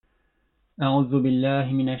أعوذ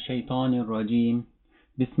بالله من الشيطان الرجيم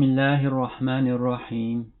بسم الله الرحمن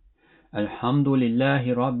الرحيم الحمد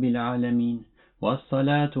لله رب العالمين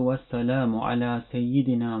والصلاة والسلام على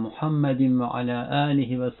سيدنا محمد وعلى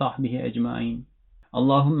آله وصحبه أجمعين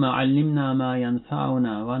اللهم علمنا ما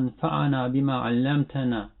ينفعنا وانفعنا بما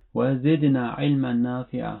علمتنا وزدنا علما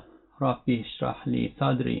نافعا ربي اشرح لي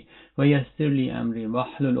صدري ويسر لي أمري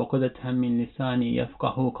واحلل عقدة من لساني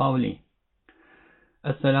يفقه قولي.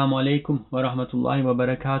 Assalamu alaikum wa rahmatullahi wa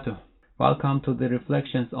barakatuh. Welcome to the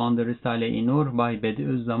Reflections on the Risale-i Nur by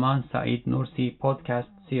Bediüzzaman Said Nursi podcast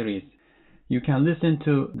series. You can listen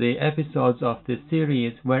to the episodes of this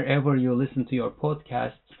series wherever you listen to your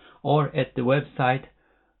podcasts or at the website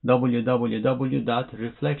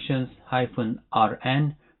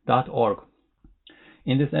www.reflections-rn.org.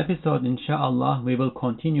 In this episode, inshallah, we will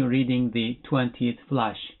continue reading the 20th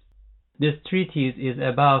flash. This treatise is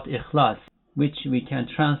about ikhlas, which we can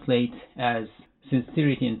translate as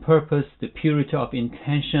sincerity in purpose, the purity of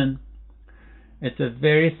intention. It's a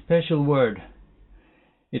very special word.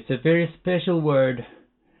 It's a very special word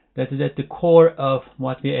that is at the core of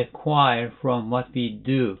what we acquire from what we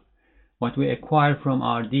do, what we acquire from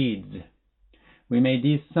our deeds. We may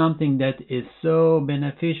do something that is so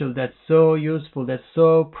beneficial, that's so useful, that's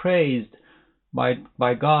so praised by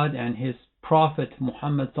God and His Prophet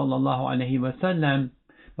Muhammad sallallahu alaihi wasallam.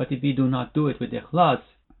 But if we do not do it with ikhlas,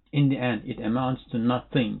 in the end it amounts to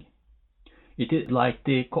nothing. It is like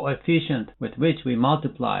the coefficient with which we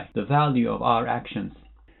multiply the value of our actions.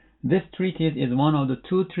 This treatise is one of the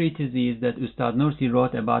two treatises that Ustad Nursi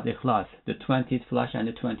wrote about ikhlas, the 20th flash and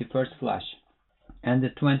the 21st flash. And the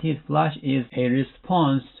 20th flash is a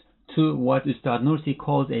response to what Ustad Nursi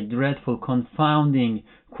calls a dreadful, confounding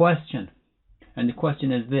question. And the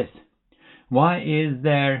question is this: why is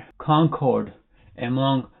there concord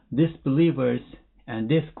among disbelievers and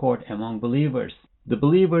discord among believers? The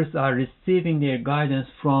believers are receiving their guidance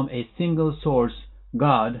from a single source,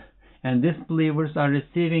 God, and disbelievers are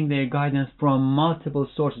receiving their guidance from multiple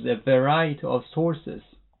sources, a variety of sources.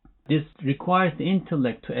 This requires the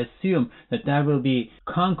intellect to assume that there will be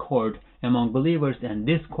concord among believers and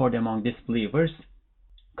discord among disbelievers,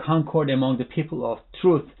 concord among the people of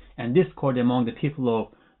truth and discord among the people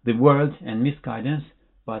of the world and misguidance.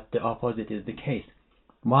 But the opposite is the case.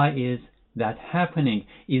 Why is that happening?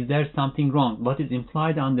 Is there something wrong? What is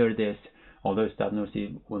implied under this? Although Ustad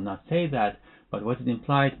Nursi will not say that, but what is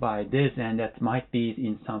implied by this, and that might be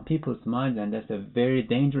in some people's minds, and that's a very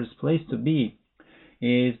dangerous place to be,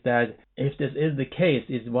 is that if this is the case,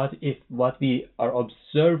 if what we are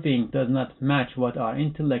observing does not match what our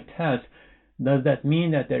intellect has, does that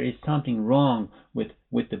mean that there is something wrong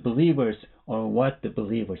with the believers or what the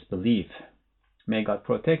believers believe? May God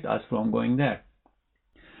protect us from going there.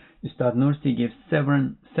 Ustad Nursi gives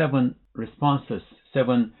seven responses,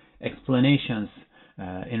 7 explanations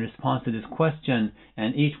in response to this question,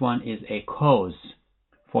 and each one is a cause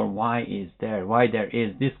for why there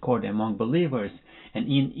is discord among believers. And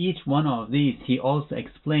in each one of these, he also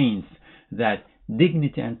explains that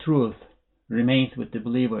dignity and truth remains with the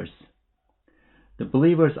believers. The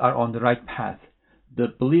believers are on the right path. The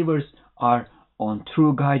believers are on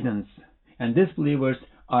true guidance. And disbelievers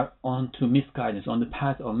are on to misguidance, on the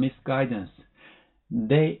path of misguidance.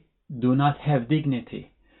 They do not have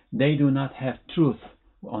dignity. They do not have truth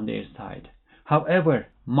on their side. However,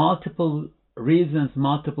 multiple reasons,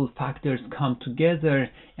 multiple factors come together,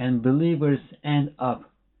 and believers end up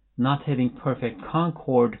not having perfect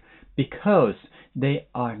concord because they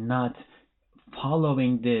are not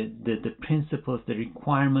following the principles, the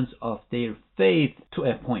requirements of their faith to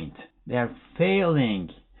a point. They are failing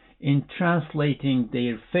in translating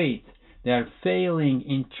their faith. They are failing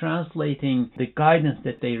in translating the guidance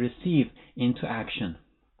that they receive into action.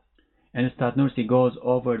 And Ustad Nursi goes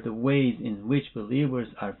over the ways in which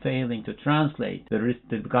believers are failing to translate the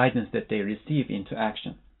guidance that they receive into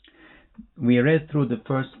action. We read through the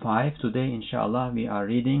first 5. Today, inshallah, we are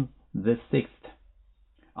reading the 6th.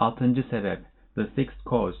 6. sebep, the 6th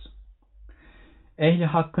cause. Ehli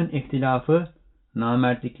hakkın ihtilafı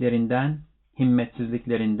namertliklerinden,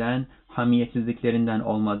 himmetsizliklerinden, hamiyetsizliklerinden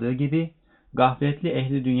olmadığı gibi, gafletli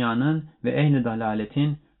ehli dünyanın ve ehli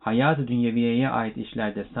dalaletin hayat-ı dünyeviyeye ait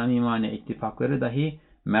işlerde samimane ittifakları dahi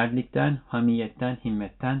mertlikten, hamiyetten,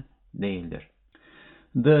 himmetten değildir.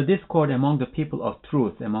 The discord among the people of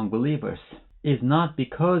truth, among believers, is not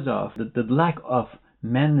because of the lack of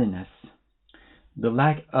manliness, the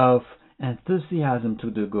lack of enthusiasm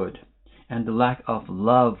to do good, and the lack of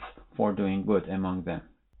love for doing good among them.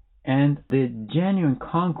 And the genuine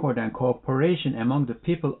concord and cooperation among the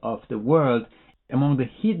people of the world, among the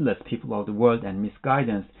heedless people of the world and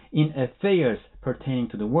misguidance, in affairs pertaining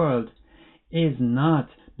to the world is not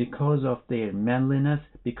because of their manliness,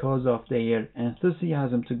 because of their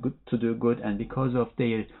enthusiasm to do good, and because of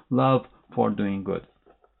their love for doing good.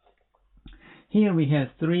 Here we have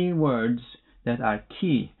three words that are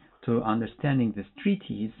key to understanding this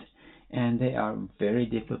treatise, and they are very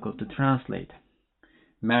difficult to translate.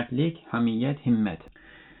 Mertlik, hamiyet, himmet.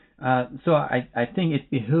 So I think it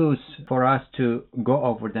behooves for us to go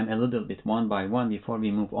over them a little bit one by one before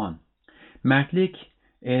we move on. Mertlik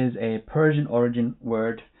is a Persian origin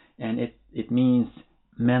word, and it means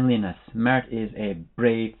manliness. Mert is a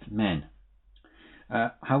brave man.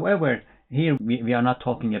 However, here we are not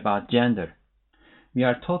talking about gender. We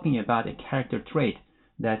are talking about a character trait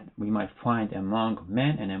that we might find among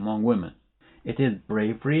men and among women. It is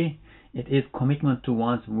bravery, it is commitment to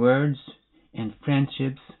one's words and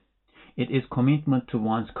friendships, it is commitment to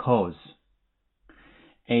one's cause.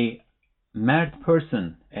 A mert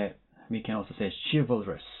person, we can also say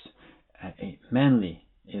chivalrous, a manly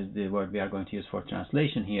is the word we are going to use for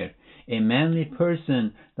translation here. A manly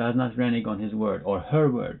person does not renege on his word or her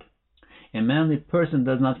word. A manly person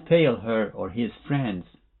does not fail her or his friends.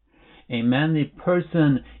 A manly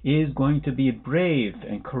person is going to be brave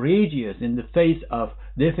and courageous in the face of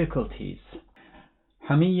difficulties.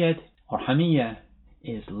 Hamiyet or hamiyya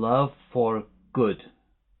is love for good,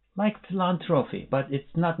 like philanthropy, but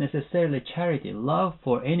it's not necessarily charity, love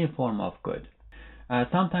for any form of good.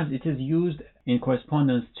 Sometimes it is used in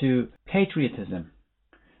correspondence to patriotism.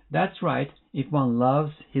 That's right, if one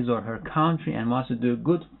loves his or her country and wants to do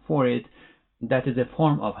good for it, that is a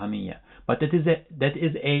form of hamiyya. But that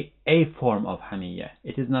is a form of hamiyya.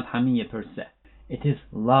 It is not hamiyya per se. It is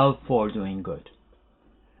love for doing good.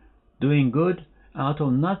 Doing good out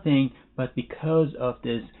of nothing, but because of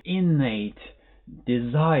this innate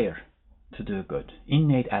desire to do good,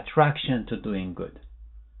 innate attraction to doing good.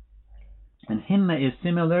 And himma is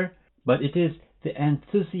similar, but it is the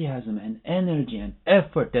enthusiasm and energy and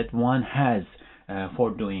effort that one has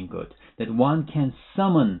for doing good, that one can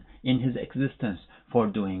summon in his existence for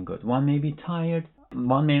doing good. One may be tired,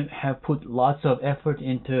 one may have put lots of effort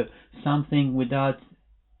into something without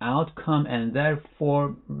outcome and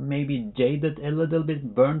therefore maybe jaded a little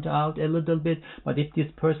bit, burnt out a little bit, but if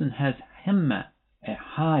this person has himma, a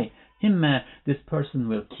high himma, this person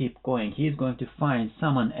will keep going. He is going to find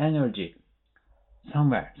some energy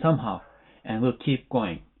somewhere, somehow, and will keep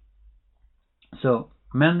going. So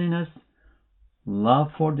manliness, love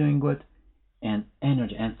for doing good, and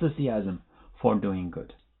energy, enthusiasm for doing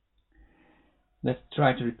good. Let's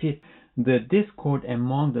try to repeat. The discord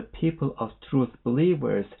among the people of truth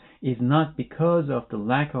believers is not because of the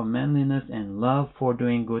lack of manliness and love for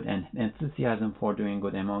doing good and enthusiasm for doing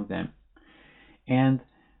good among them. And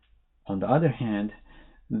on the other hand,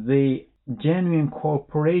 the genuine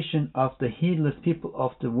cooperation of the heedless people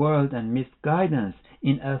of the world and misguidance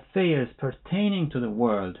in affairs pertaining to the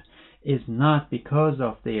world is not because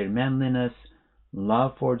of their manliness,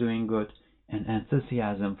 love for doing good, and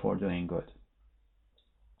enthusiasm for doing good.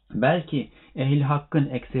 Belki ehil hakkın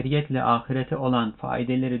ekseriyetle ahirete olan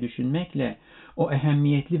faydeleri düşünmekle o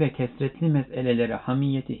ehemmiyetli ve kesretli meselelere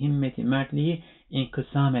hamiyeti, himmeti, mertliği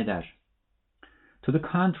inkısam eder. To the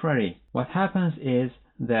contrary, what happens is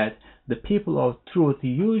that the people of truth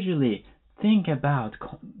usually think about,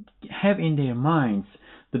 have in their minds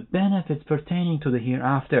the benefits pertaining to the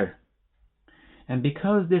hereafter. And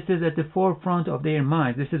because this is at the forefront of their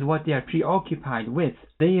minds, this is what they are preoccupied with,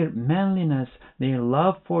 their manliness, their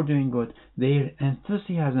love for doing good, their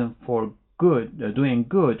enthusiasm for good, doing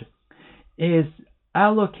good, is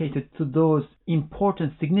allocated to those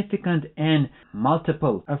important, significant, and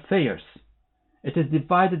multiple affairs. It is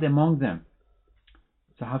divided among them.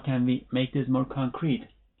 So how can we make this more concrete?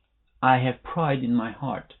 I have pride in my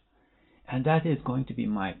heart, and that is going to be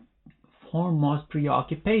my foremost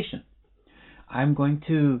preoccupation. I'm going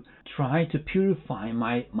to try to purify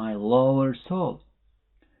my lower soul.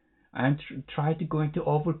 I'm going to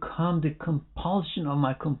overcome the compulsion of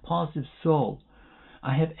my compulsive soul.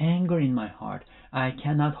 I have anger in my heart. I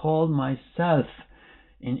cannot hold myself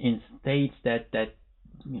in states that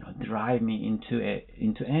drive me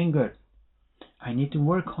into anger. I need to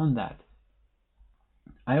work on that.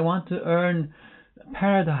 I want to earn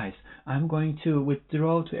paradise. I'm going to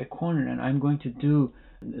withdraw to a corner and I'm going to do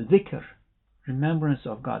dhikr, remembrance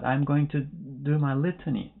of God. I'm going to do my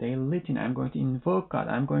litany, daily litany. I'm going to invoke God.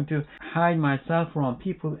 I'm going to hide myself from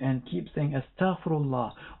people and keep saying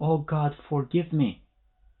astaghfirullah. Oh God, forgive me.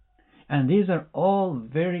 And these are all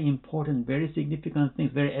very important, very significant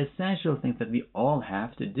things, very essential things that we all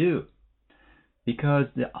have to do. Because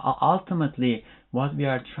ultimately, what we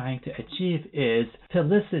are trying to achieve is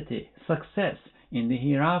felicity, success in the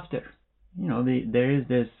hereafter. There is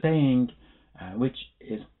this saying which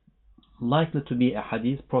is likely to be a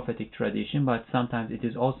hadith, prophetic tradition, but sometimes it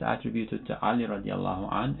is also attributed to Ali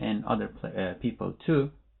radiallahu anh and other people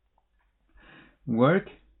too. Work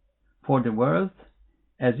for the world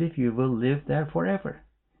as if you will live there forever,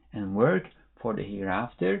 and work for the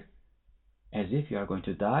hereafter as if you are going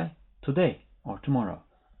to die today or tomorrow.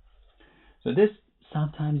 So this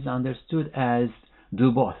sometimes is understood as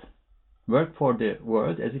do both. Work for the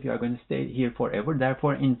world as if you are going to stay here forever,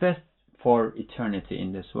 therefore invest for eternity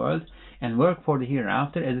in this world, and work for the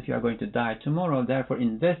hereafter as if you are going to die tomorrow, therefore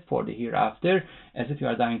invest for the hereafter as if you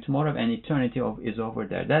are dying tomorrow and eternity is over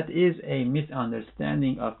there. That is a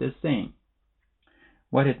misunderstanding of this saying.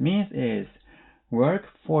 What it means is work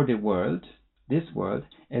for the world, this world,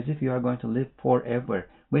 as if you are going to live forever,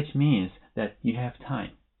 which means that you have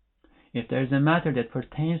time. If there is a matter that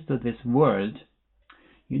pertains to this world,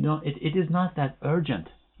 it is not that urgent.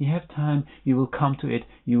 You have time, you will come to it,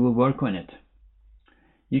 you will work on it.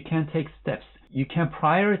 You can take steps. You can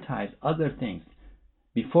prioritize other things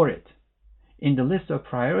before it. In the list of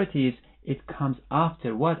priorities, it comes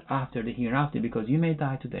after. What after the hereafter? Because you may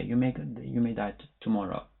die today, you may die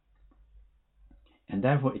tomorrow. And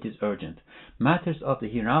therefore it is urgent. Matters of the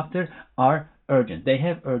hereafter are urgent. They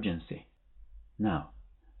have urgency. Now,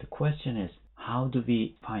 the question is, how do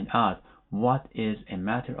we find out what is a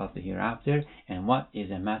matter of the hereafter and what is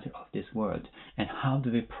a matter of this world? And how do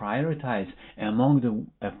we prioritize among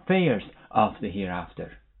the affairs of the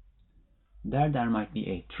hereafter? There might be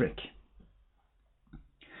a trick.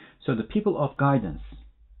 So the people of guidance,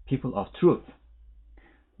 people of truth,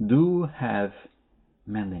 do have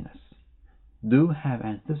manliness, do have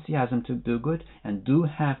enthusiasm to do good, and do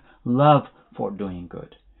have love for doing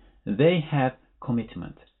good. They have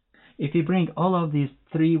commitment. If we bring all of these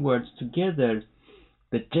three words together,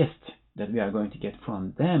 the gist that we are going to get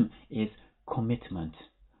from them is commitment.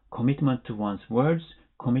 Commitment to one's words,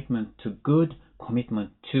 commitment to good, commitment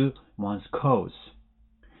to one's cause.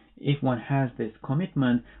 If one has this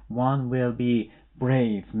commitment, one will be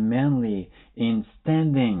brave, manly in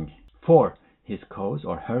standing for his cause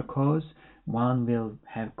or her cause. One will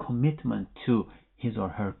have commitment to his or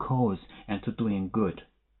her cause and to doing good.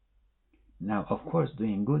 Now, of course,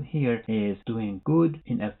 doing good here is doing good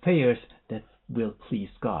in affairs that will please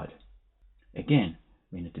God. Again,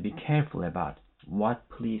 we need to be careful about what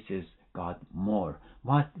pleases God more,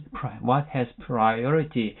 what has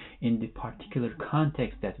priority in the particular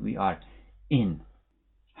context that we are in.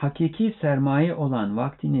 Hakiki sermaye olan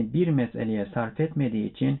vaktini bir meseleye sarf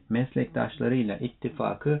etmediği için meslektaşlarıyla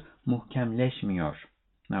ittifakı muhkemleşmiyor.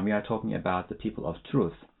 Now we are talking about the people of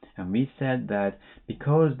truth. And we said that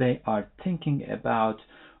because they are thinking about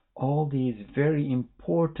all these very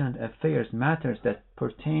important affairs, matters that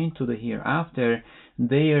pertain to the hereafter,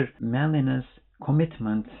 their manliness,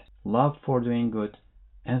 commitment, love for doing good,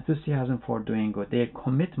 enthusiasm for doing good, their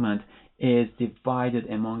commitment is divided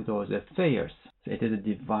among those affairs. So it is a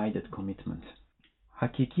divided commitment.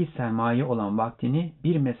 Hakiki sermaye olan vaktini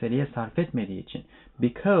bir meseleye sarf etmediği için,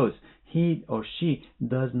 because he or she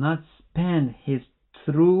does not spend his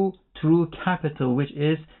true capital, which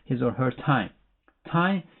is his or her time.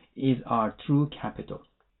 Time is our true capital.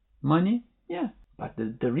 Money, yeah, but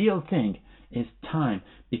the real thing is time,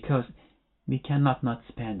 because we cannot not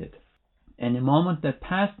spend it. And the moment that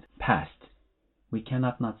passed, we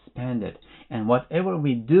cannot not spend it. And whatever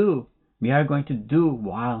we do, we are going to do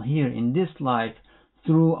while here in this life,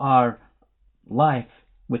 through our life,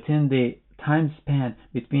 within the time span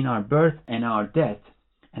between our birth and our death.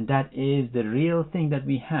 And that is the real thing that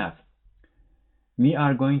we have. We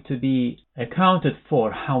are going to be accounted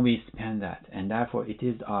for how we spend that, and therefore it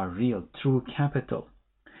is our real, true capital.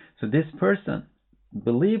 So this person,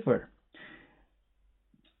 believer,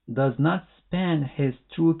 does not spend his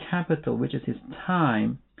true capital, which is his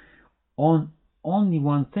time, on only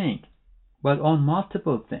one thing, but on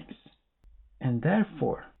multiple things. And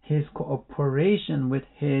therefore, his cooperation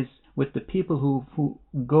with the people who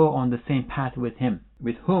go on the same path with him,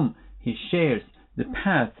 with whom he shares the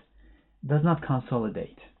path, does not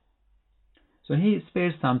consolidate. So he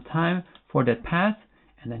spares some time for that path,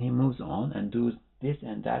 and then he moves on and does this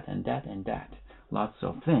and that and that and that. Lots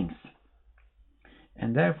of things.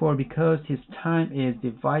 And therefore, because his time is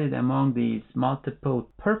divided among these multiple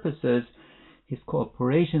purposes, his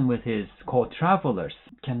cooperation with his co-travelers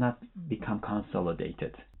cannot become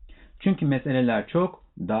consolidated. Çünkü meseleler çok,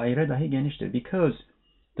 daire dahi geniştir. Because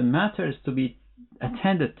the matters to be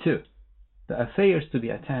attended to, the affairs to be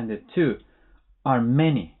attended to, are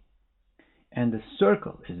many. and the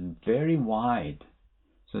circle is very wide.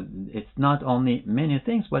 So it's not only many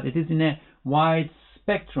things, but it is in a wide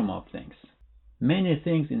spectrum of things. Many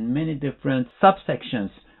things in many different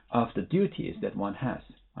subsections of the duties that one has.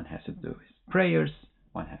 One has to do his prayers,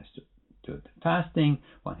 one has to do the fasting,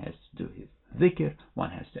 one has to do his zikr,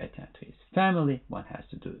 one has to attend to his family, one has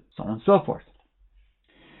to do so on and so forth.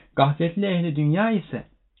 Gafletli ehli dünya ise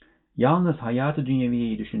yalnız hayatı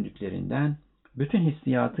dünyeviyeyi düşündüklerinden bütün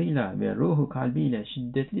hissiyatıyla ve ruhu kalbiyle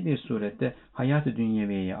şiddetli bir surette hayat-ı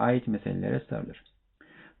dünyeviyeye ait meselelere sarılır.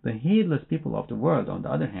 The heedless people of the world, on the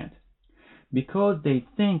other hand, because they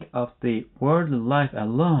think of the worldly life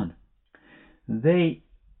alone, they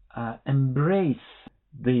embrace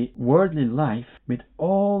the worldly life with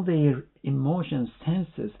all their emotions,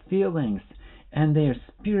 senses, feelings, and their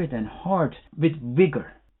spirit and heart with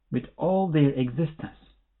vigor, with all their existence.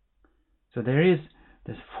 So there is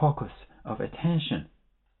this focus of attention,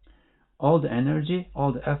 all the energy,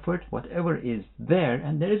 all the effort, whatever is there,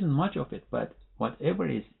 and there isn't much of it, but whatever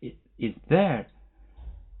is there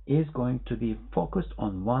is going to be focused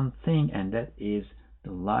on one thing, and that is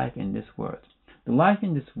the life in this world. The life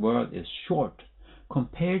in this world is short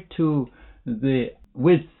compared to the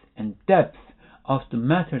width and depth of the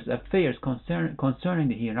matters, affairs concerning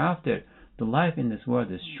the hereafter. The life in this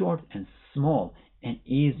world is short and small and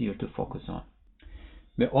easier to focus on.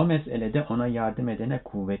 Ve o meselede ona yardım edene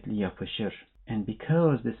kuvvetli yapışır. And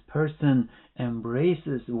because this person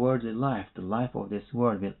embraces worldly life, the life of this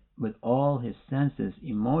world, with all his senses,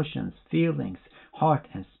 emotions, feelings, heart,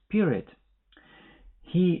 and spirit,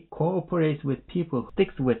 he cooperates with people,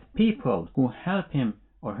 sticks with people who help him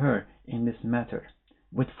or her in this matter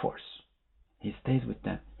with force. He stays with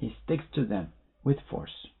them, he sticks to them with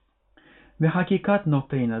force. Ve hakikat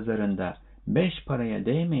noktayı nazarında 5 paraya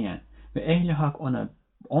değmeyen ve ehli hak ona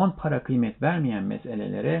 10 para kıymet vermeyen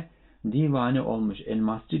meselelere divane olmuş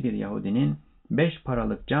elmasçı bir Yahudinin 5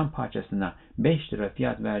 paralık cam parçasına 5 lira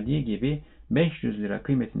fiyat verdiği gibi 500 lira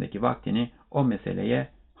kıymetindeki vaktini o meseleye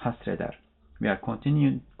hasreder. We are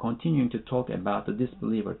continuing to talk about the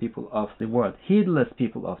disbeliever people of the world, heedless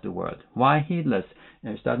people of the world. Why heedless?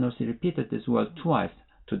 Ustad Nursi repeated this word twice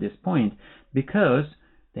to this point because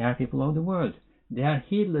they are people of the world. They are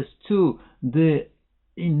heedless to the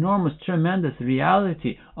enormous, tremendous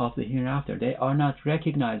reality of the hereafter. They are not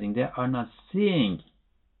recognizing, they are not seeing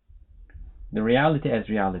the reality as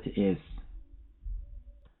reality is.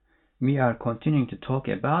 We are continuing to talk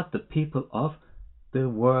about the people of the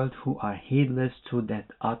world who are heedless to that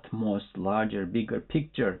utmost, larger, bigger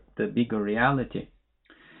picture, the bigger reality.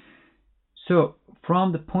 So,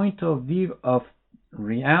 from the point of view of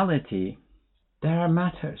reality, there are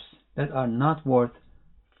matters that are not worth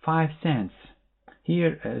 5 cents.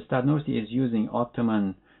 Here, Ustad Nursi is using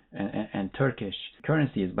Ottoman and Turkish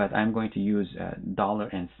currencies, but I'm going to use dollar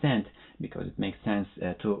and cent because it makes sense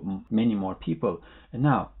to many more people.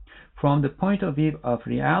 Now, from the point of view of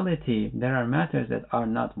reality, there are matters that are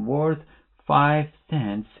not worth 5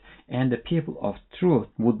 cents, and the people of truth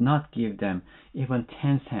would not give them even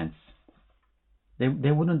 10 cents.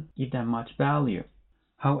 They wouldn't give them much value.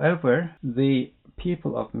 However, the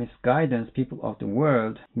people of misguidance, people of the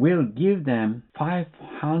world, will give them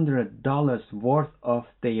 $500 worth of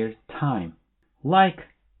their time. Like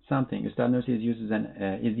something, Ustad Nursi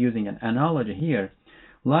is using an analogy here,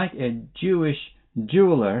 like a Jewish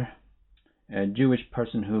jeweler, a Jewish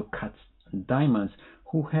person who cuts diamonds,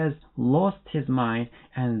 who has lost his mind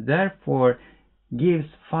and therefore gives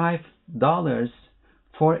 $5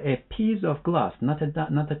 for a piece of glass, not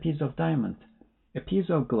a piece of diamond. A piece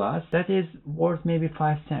of glass that is worth maybe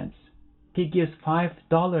 5 cents. He gives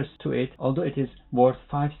 $5 to it, although it is worth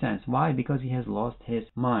 5 cents. Why? Because he has lost his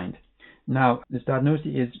mind. Now, Ustad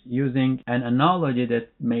Nursi is using an analogy that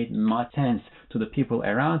made much sense to the people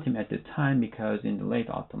around him at the time, because in the late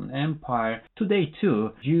Ottoman Empire, today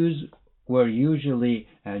too, Jews were usually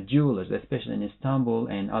jewelers, especially in Istanbul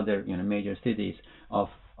and other major cities of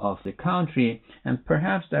the country. And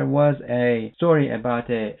perhaps there was a story about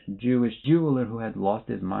a Jewish jeweler who had lost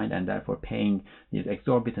his mind and therefore paying these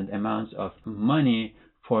exorbitant amounts of money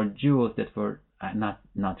for jewels that were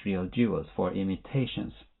not real jewels, for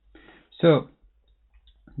imitations. So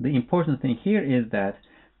the important thing here is that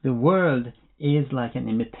the world is like an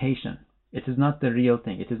imitation. It is not the real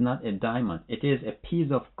thing. It is not a diamond. It is a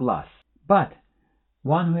piece of glass. But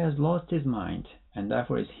one who has lost his mind and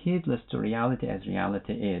therefore is heedless to reality as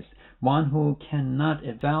reality is, one who cannot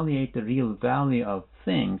evaluate the real value of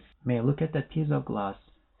things, may look at that piece of glass,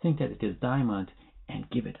 think that it is diamond, and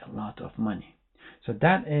give it a lot of money. So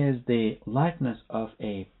that is the likeness of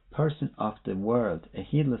a person of the world, a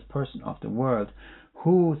heedless person of the world,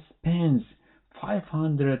 who spends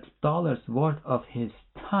 $500 worth of his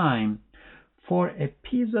time for a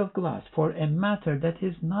piece of glass, for a matter that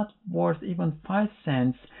is not worth even 5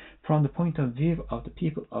 cents from the point of view of the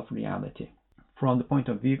people of reality, from the point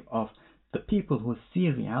of view of the people who see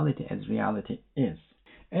reality as reality is.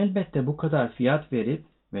 Elbette bu kadar fiyat verip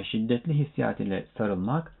ve şiddetli hissiyat ile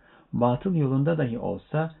sarılmak, batıl yolunda dahi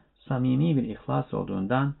olsa samimi bir ihlas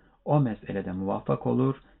olduğundan o meselede muvaffak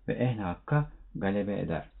olur ve ehl-i hakka galebe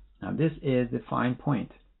eder. Now this is the fine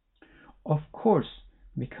point. Of course,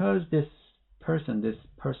 because this person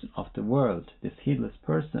of the world, this heedless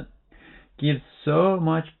person, gives so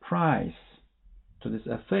much price to this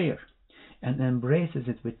affair and embraces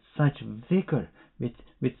it with such vigor,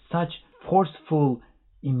 with such forceful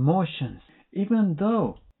emotions, even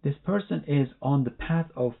though this person is on the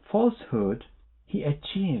path of falsehood, he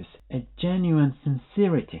achieves a genuine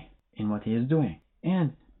sincerity in what he is doing.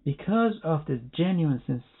 And because of this genuine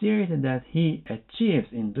sincerity that he achieves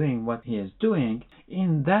in doing what he is doing,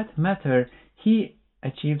 in that matter, he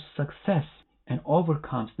achieves success and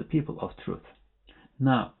overcomes the people of truth.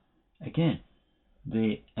 Now, again,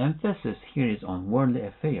 the emphasis here is on worldly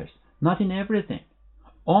affairs, not in everything,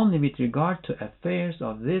 only with regard to affairs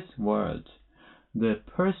of this world. The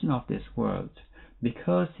person of this world,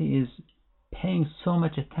 because he is paying so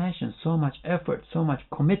much attention, so much effort, so much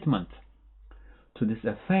commitment to this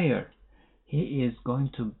affair, he is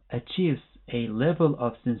going to achieve a level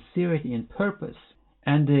of sincerity in purpose.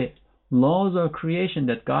 And the laws of creation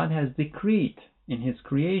that God has decreed in his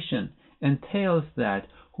creation entails that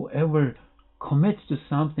whoever commits to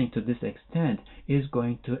something to this extent is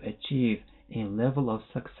going to achieve a level of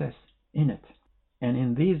success in it. And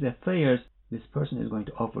in these affairs, this person is going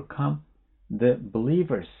to overcome the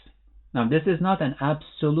believers. Now, this is not an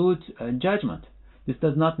absolute judgment. This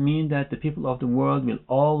does not mean that the people of the world will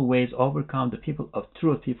always overcome the people of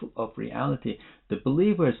truth, people of reality, the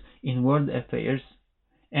believers in world affairs,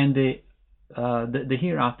 and the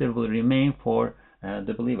hereafter will remain for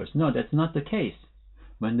the believers. No, that's not the case.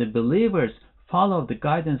 When the believers follow the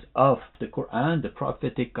guidance of the Quran, the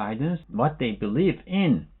prophetic guidance, what they believe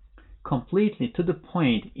in, completely to the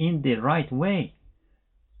point, in the right way,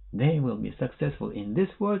 they will be successful in this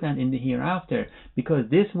world and in the hereafter, because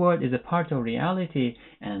this world is a part of reality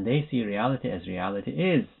and they see reality as reality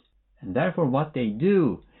is. And therefore what they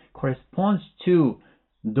do corresponds to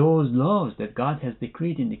those laws that God has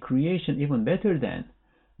decreed in the creation even better than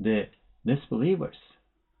the disbelievers.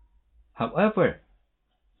 However,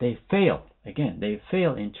 they fail. Again, they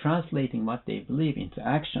fail in translating what they believe into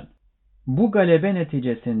action. Bu galebe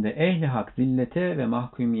neticesinde ehli hak zillete ve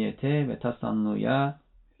mahkumiyete ve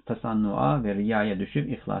tasannuğa ve riyaya düşüp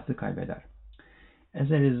ihlası kaybeder.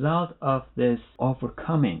 As a result of this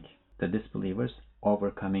overcoming the disbelievers,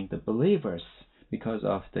 overcoming the believers, because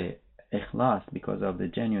of the ikhlas, because of the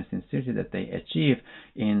genuine sincerity that they achieve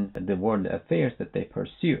in the worldly affairs that they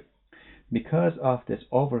pursue, because of this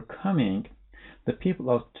overcoming, the people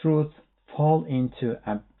of truth fall into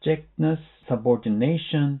abjectness,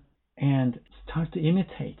 subordination, and start to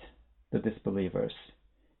imitate the disbelievers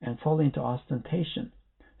and fall into ostentation,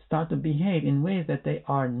 start to behave in ways that they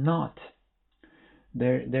are not.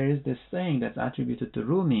 There is this saying that's attributed to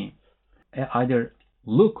Rumi, either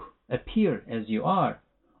appear as you are,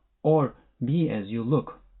 or be as you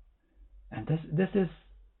look. And this is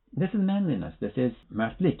manliness, this is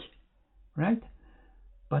mertlik, right?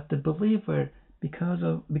 But the believer,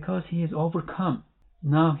 because he is overcome,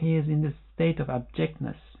 now he is in this state of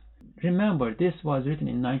abjectness. Remember, this was written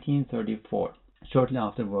in 1934, shortly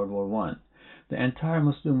after World War I. The entire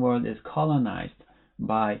Muslim world is colonized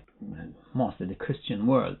by mostly the Christian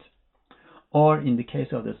world, or in the case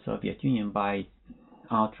of the Soviet Union, by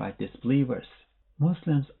outright disbelievers.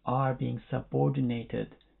 Muslims are being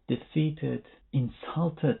subordinated, defeated,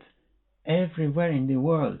 insulted everywhere in the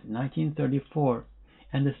world. 1934,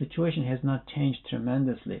 and the situation has not changed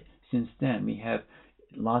tremendously since then. We have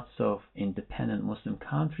lots of independent Muslim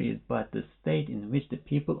countries, but the state in which the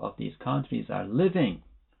people of these countries are living,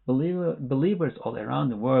 believers all around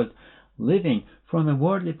the world living from a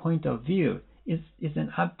worldly point of view, is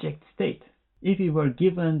an abject state. If we were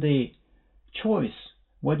given the choice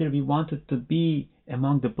whether we wanted to be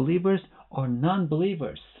among the believers or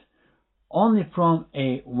non-believers, only from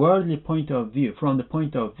a worldly point of view, from the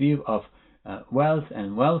point of view of wealth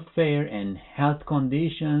and welfare and health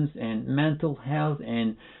conditions and mental health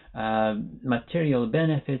and material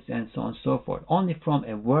benefits and so on and so forth, only from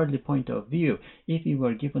a worldly point of view, if we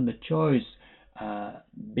were given the choice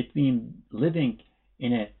between living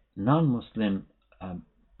in a non-Muslim,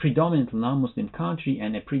 predominantly non-Muslim country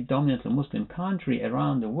and a predominantly Muslim country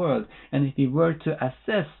around the world, and if we were to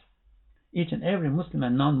assess each and every Muslim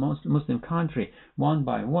and non-Muslim country, one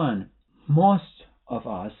by one, most of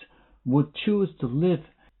us would choose to live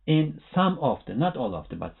in some of the, not all of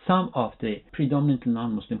the, but some of the predominantly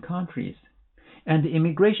non-Muslim countries. And the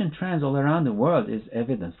immigration trends all around the world is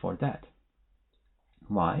evidence for that.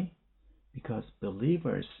 Why? Because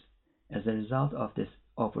believers, as a result of this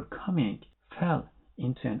overcoming, fell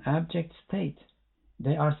into an abject state.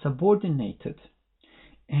 They are subordinated,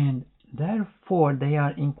 and therefore they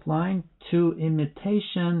are inclined to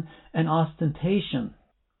imitation and ostentation,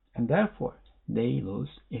 and therefore they lose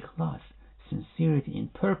ikhlas, sincerity in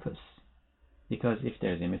purpose. Because if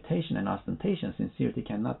there is imitation and ostentation, sincerity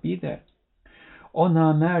cannot be there. O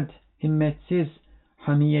namerd, himmetsiz,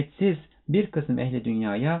 hamiyetsiz bir kısım ehli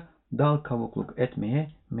dünyaya dal kavukluk etmeye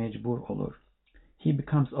mecbur olur. He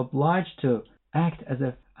becomes obliged to act as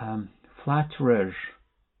a flatterer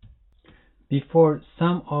before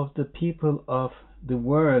some of the people of the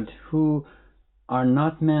world who are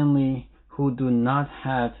not manly, who do not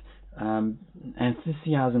have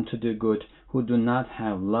enthusiasm to do good, who do not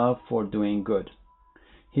have love for doing good.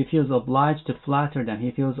 He feels obliged to flatter them.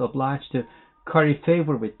 He feels obliged to curry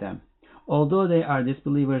favor with them. Although they are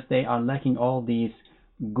disbelievers, they are lacking all these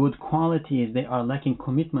good qualities. They are lacking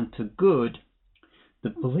commitment to good. The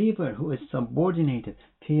believer who is subordinated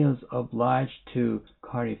feels obliged to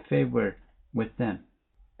curry favor with them.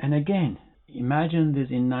 And again, imagine this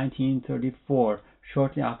in 1934,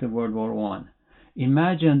 shortly after World War I.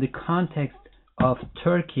 Imagine the context of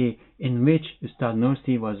Turkey in which Ustad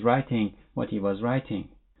Nursi was writing what he was writing.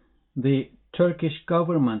 The Turkish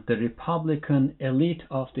government, the Republican elite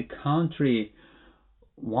of the country,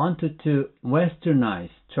 wanted to westernize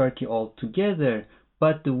Turkey altogether,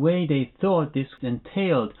 but the way they thought this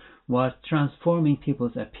entailed was transforming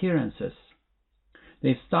people's appearances.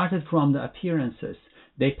 They started from the appearances.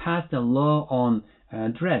 They passed a law on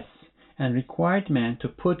dress and required men to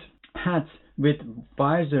put hats with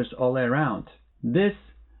visors all around. This,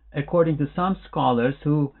 according to some scholars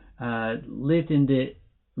who lived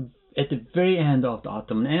at the very end of the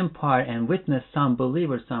Ottoman Empire and witnessed some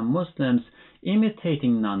believers, some Muslims,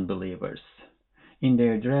 imitating non-believers in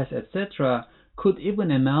their dress, etc., could even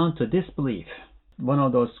amount to disbelief. One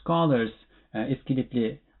of those scholars,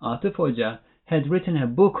 İskilipli Atıf Hoca, had written a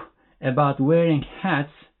book about wearing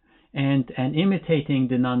hats and imitating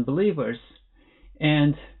the non-believers.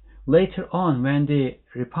 And later on, when the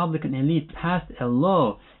Republican elite passed a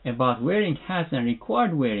law about wearing hats and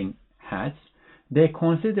required wearing hats, they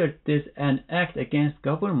considered this an act against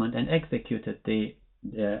government and executed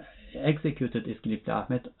İskilipli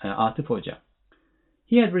Atıf Hoca.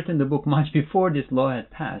 He had written the book much before this law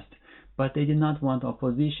had passed, but they did not want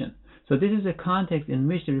opposition. So this is a context in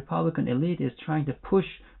which the Republican elite is trying to push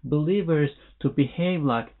believers to behave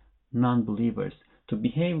like non-believers, to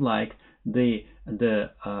behave like the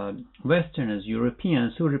Westerners,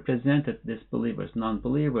 Europeans who represented disbelievers,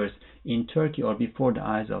 non-believers in Turkey or before the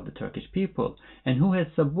eyes of the Turkish people, and who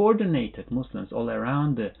had subordinated Muslims all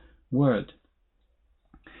around the world.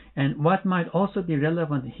 And what might also be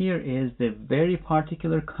relevant here is the very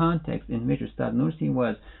particular context in which Ustad Nursi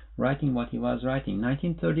was writing what he was writing.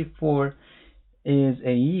 1934 is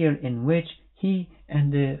a year in which he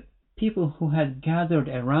and the people who had gathered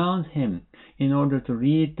around him in order to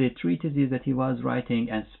read the treatises that he was writing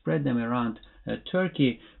and spread them around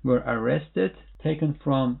Turkey were arrested, taken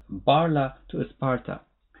from Barla to Sparta.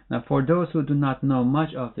 Now, for those who do not know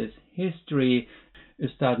much of this history,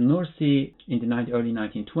 Ustad Nursi in the early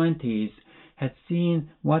 1920s had seen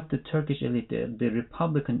what the Turkish elite, the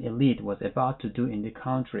Republican elite, was about to do in the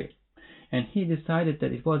country. And he decided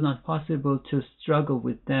that it was not possible to struggle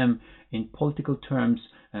with them in political terms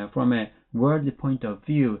from a worldly point of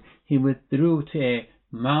view. He withdrew to a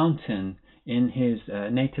mountain in his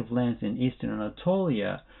native lands in eastern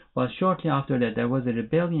Anatolia. But shortly after that, there was a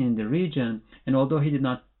rebellion in the region, and although he did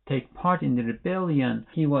not take part in the rebellion,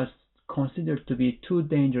 he was considered to be too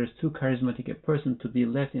dangerous, too charismatic a person to be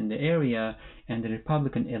left in the area, and the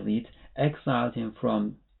Republican elite exiled him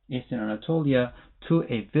from eastern Anatolia to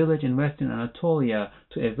a village in western Anatolia,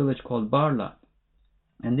 to a village called Barla.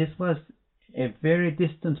 And this was a very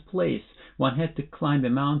distant place. One had to climb a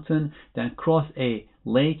mountain, then cross a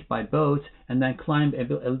lake by boat, and then climb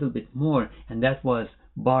a little bit more, and that was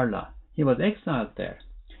Barla. He was exiled there.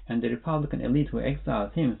 And the Republican elite who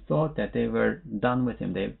exiled him thought that they were done with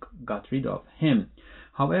him, they got rid of him.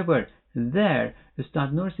 However, there,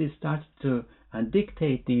 Ustad Nursi started to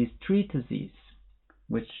dictate these treatises,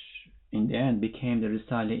 which in the end became the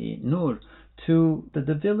Risale-i Nur, to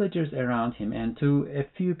the villagers around him and to a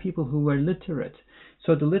few people who were literate.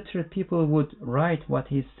 So the literate people would write what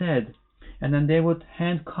he said, and then they would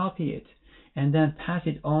hand copy it. and then pass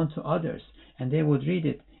it on to others, and they would read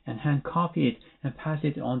it and hand copy it and pass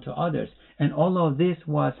it on to others. And all of this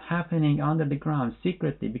was happening under the ground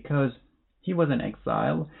secretly because he was in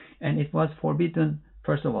exile, and it was forbidden,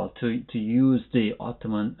 first of all, to use the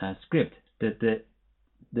Ottoman script.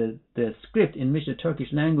 The script in which the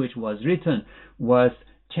Turkish language was written was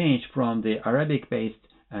changed from the Arabic-based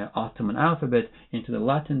Ottoman alphabet into the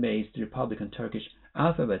Latin-based Republican Turkish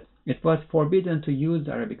alphabet. It was forbidden to use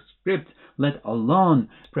the Arabic script, let alone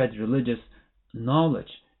spread religious knowledge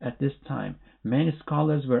at this time. Many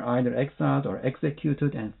scholars were either exiled or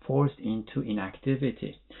executed and forced into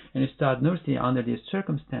inactivity. And Ustad Nursi, under these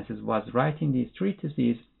circumstances, was writing these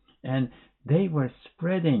treatises, and they were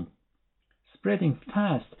spreading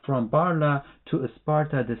fast from Barla to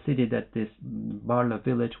Sparta, the city that this Barla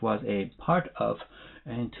village was a part of,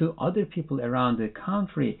 and to other people around the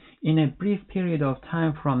country. In a brief period of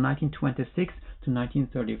time from 1926 to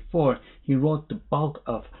 1934, he wrote the bulk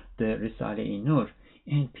of the Risale-i Nur,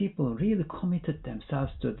 and people really committed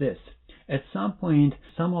themselves to this. At some point,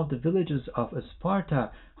 some of the villages of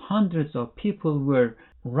Sparta, hundreds of people were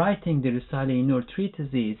writing the Risale-i Nur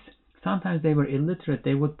treatises. Sometimes they were illiterate.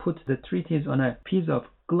 They would put the treatise on a piece of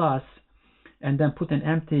glass and then put an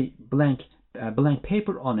empty blank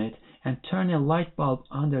paper on it and turn a light bulb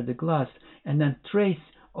under the glass and then trace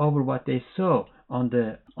over what they saw on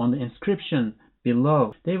the inscription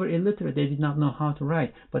below. They were illiterate. They did not know how to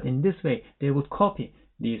write, but in this way they would copy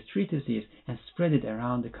these treatises and spread it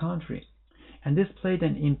around the country. And this played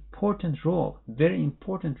an important role, very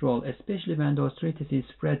important role, especially when those treatises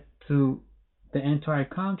spread to the entire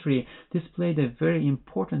country. This played a very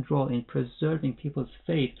important role in preserving people's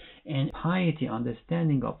faith and piety,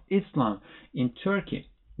 understanding of Islam in Turkey.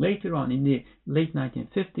 Later on, in the late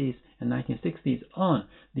 1950s and 1960s on,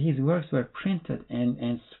 these works were printed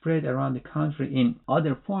and spread around the country in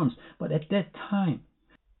other forms. But at that time,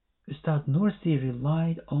 Ustad Nursi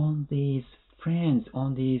relied on these friends,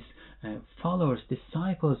 on these followers,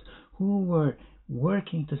 disciples, who were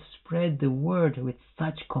working to spread the word with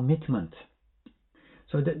such commitment.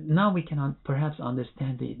 So that now we can perhaps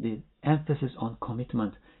understand the emphasis on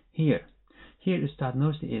commitment here. Here Ustad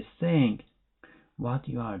Nursi is saying, what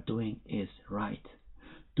you are doing is right.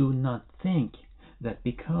 Do not think that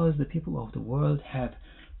because the people of the world have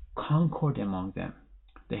concord among them,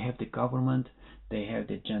 they have the government, they have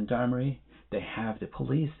the gendarmerie, they have the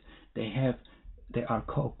police, they are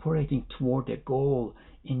cooperating toward a goal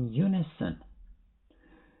in unison.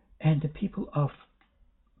 And the people of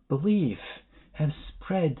belief have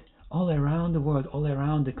spread all around the world, all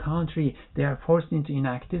around the country. They are forced into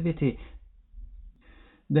inactivity.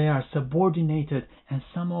 They are subordinated, and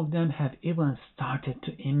some of them have even started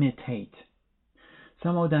to imitate.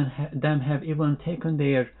 Some of them have even taken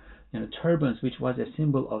their turbans, which was a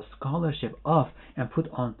symbol of scholarship, off and put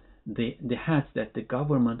on the hats that the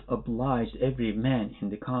government obliged every man in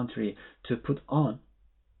the country to put on.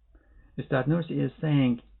 Ustad Nursi is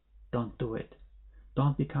saying, don't do it.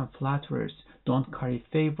 Don't become flatterers. Don't curry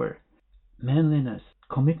favor. Manliness,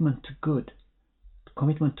 commitment to good,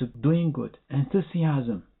 commitment to doing good,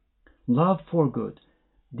 enthusiasm, love for good.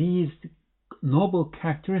 These noble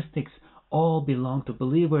characteristics all belong to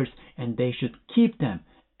believers, and they should keep them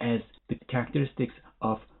as the characteristics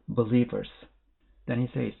of believers. Then he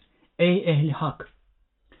says, Ey ehli hak,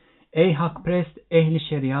 ey hak prest, ehli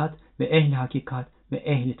şeriat ve ehli hakikat ve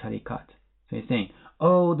ehli tarikat. So he's saying,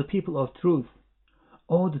 oh, the people of truth,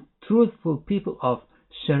 oh, the truthful people of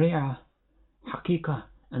Sharia, Hakika,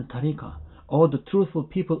 and Tariqah, oh, the truthful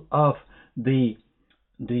people of the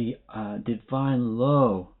divine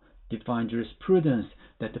law, divine jurisprudence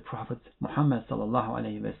that the Prophet Muhammad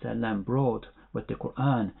ﷺ brought with the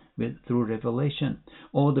Quran, through revelation,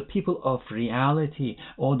 or the people of reality,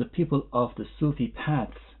 or the people of the Sufi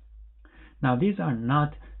paths. Now, these are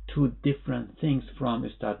not two different things from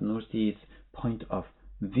Ustad Nursi's point of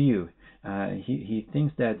view. He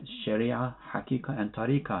thinks that Sharia, Hakika, and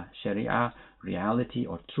Tariqah, Sharia, reality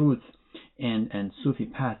or truth, and Sufi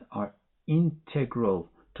path are integral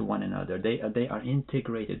to one another. They are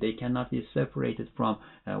integrated. They cannot be separated from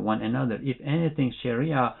one another. If anything,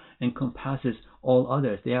 Sharia encompasses all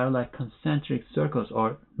others. They are like concentric circles,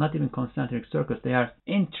 or not even concentric circles. They are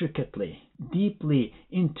intricately, deeply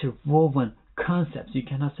interwoven concepts. You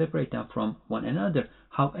cannot separate them from one another.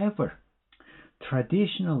 However,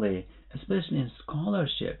 traditionally, especially in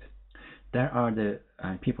scholarship, there are the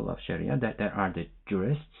people of Sharia, there are the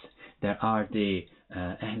jurists, there are the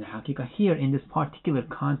Ahl Hakika. Here in this particular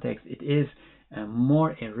context, it is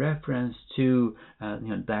more a reference to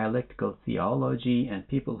dialectical theology and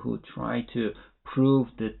people who try to prove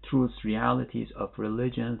the truth realities of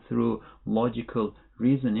religion through logical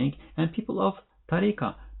reasoning, and people of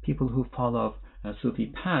tariqah, people who follow Sufi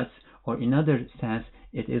paths, or in other sense,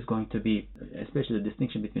 it is going to be, especially the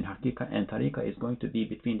distinction between haqiqah and tariqah is going to be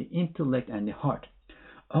between the intellect and the heart.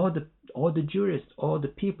 All the jurists, all the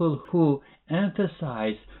people who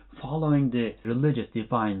emphasize following the religious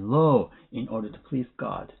divine law in order to please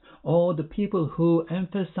God, all the people who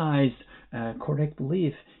emphasize correct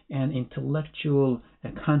belief and intellectual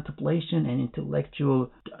contemplation and intellectual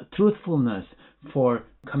truthfulness for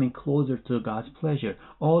coming closer to God's pleasure,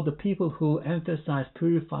 all the people who emphasize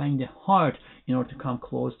purifying the heart in order to come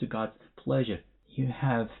close to God's pleasure, you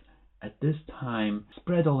have at this time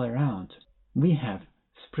spread all around. We have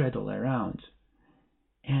spread all around,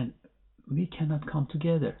 and we cannot come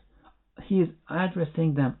together. He is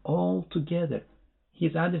addressing them all together. He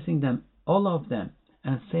is addressing them, all of them,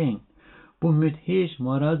 and saying, bu müthiş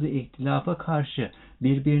maraz-ı ihtilafa karşı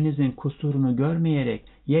birbirinizin kusurunu görmeyerek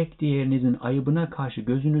yek diğerinizin ayıbına karşı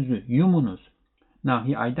gözünüzü yumunuz.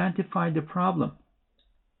 Now he identified the problem.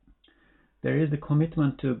 There is the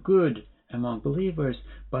commitment to good among believers,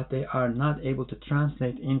 but they are not able to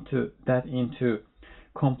translate into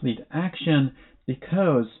complete action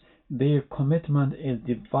because their commitment is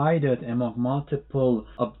divided among multiple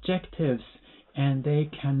objectives and they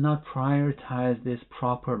cannot prioritize this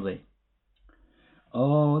properly.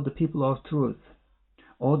 Oh, the people of truth,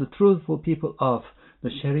 all the truthful people of the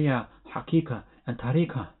Sharia, Haqiqah, and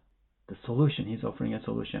Tariqah, the solution, he's offering a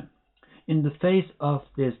solution. In the face of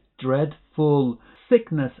this dreadful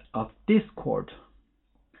sickness of discord,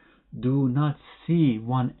 do not see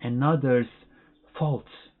one another's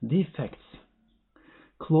faults, defects.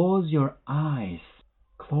 Close your eyes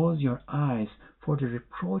for the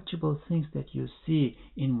reproachable things that you see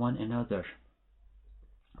in one another,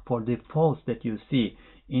 for the faults that you see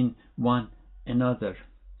in one another.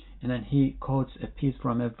 And then he quotes a piece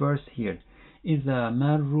from a verse here. إِذَا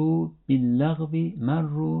مَرُّوا بِاللَّغْوِ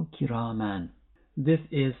مَرُّوا كِرَامًا. This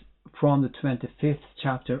is from the 25th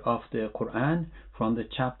chapter of the Quran, from the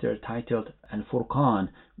chapter titled Al-Furqan,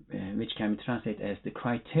 which can be translated as the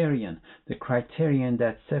criterion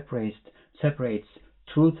that separates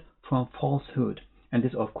truth from falsehood. And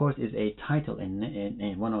this, of course, is a title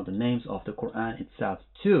and one of the names of the Quran itself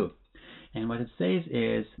too. And what it says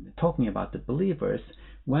is, talking about the believers,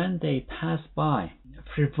 when they pass by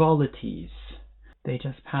frivolities, they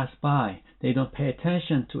just pass by. They don't pay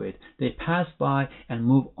attention to it. They pass by and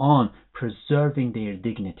move on, preserving their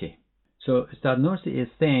dignity. So Ustad Nursi is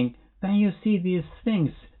saying, when you see these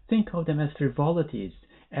things, think of them as frivolities,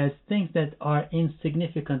 as things that are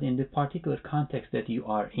insignificant in the particular context that you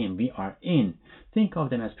are in, we are in. Think of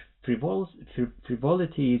them as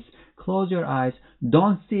frivolities. Close your eyes.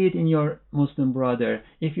 Don't see it in your Muslim brother.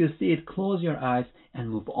 If you see it, close your eyes and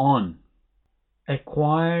move on.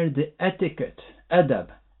 Acquire the etiquette of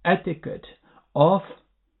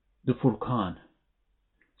the Furqan.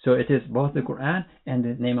 So it is both the Quran and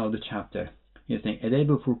the name of the chapter. He's saying,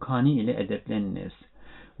 Edeb-i Furqani ile edepleniniz.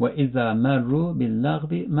 وَإِذَا مَرُّوا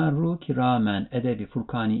بِاللَّغْوِ مَرُّوا كِرَامًا. Edeb-i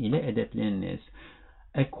Furqani ile edepleniniz.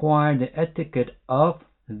 Acquire the etiquette of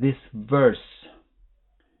this verse.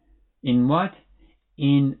 In what?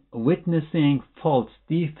 In witnessing faults,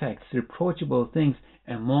 defects, reproachable things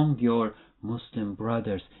among your Muslim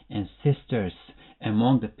brothers and sisters,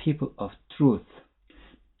 among the people of truth.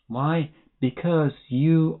 Why? Because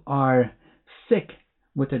you are sick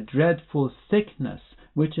with a dreadful sickness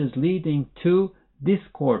which is leading to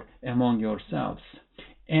discord among yourselves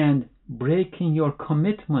and breaking your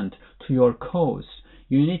commitment to your cause.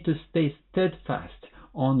 You need to stay steadfast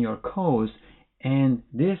on your cause, and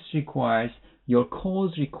this requires, your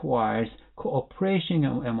cause requires cooperation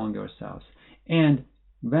among yourselves. And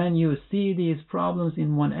when you see these problems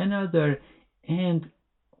in one another and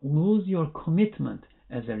lose your commitment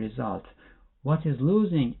as a result, what is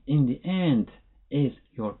losing in the end is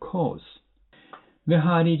your cause. Ve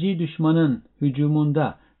harici düşmanın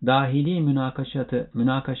hücumunda dahili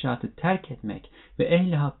münakaşatı terk etmek ve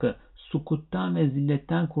ehli hakkı sukuttan ve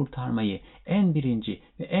zilletten kurtarmayı en birinci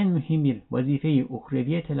ve en mühim bir vazife-i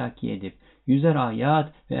uhreviye telakki edip, yüzer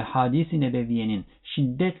ayat ve hadis-i nebeviyenin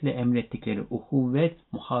şiddetle emrettikleri uhuvvet,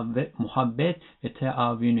 muhabbet ve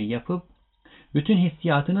teavünü yapıp, bütün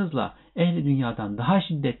hissiyatınızla ehli dünyadan daha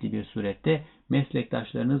şiddetli bir surette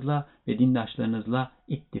meslektaşlarınızla ve dindaşlarınızla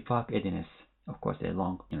ittifak ediniz. Of course, a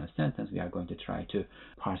long sentence. We are going to try to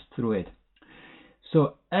parse through it.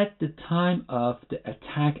 So, at the time of the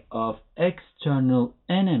attack of external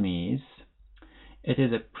enemies, it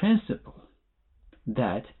is a principle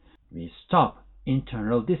that we stop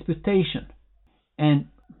internal disputation and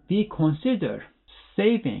we consider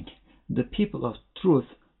saving the people of truth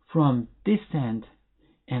from dissent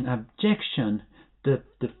and abjection the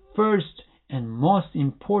first and most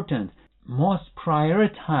important, most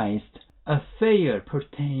prioritized affair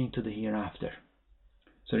pertaining to the hereafter.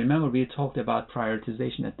 So remember, we talked about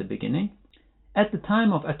prioritization at the beginning. At the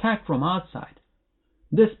time of attack from outside,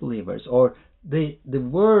 disbelievers or the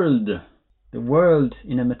world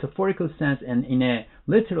in a metaphorical sense and in a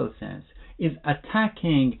literal sense is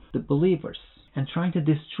attacking the believers and trying to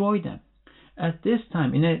destroy them. At this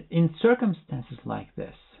time, in circumstances like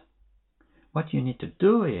this, what you need to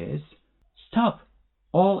do is stop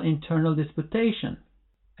all internal disputation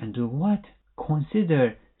and do what?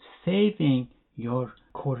 Consider saving your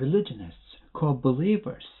co-religionists,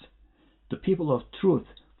 co-believers, the people of truth,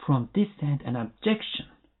 from dissent and abjection,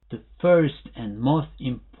 the first and most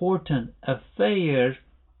important affair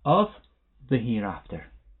of the hereafter.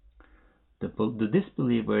 The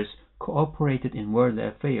disbelievers cooperated in worldly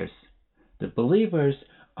affairs. The believers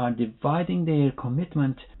are dividing their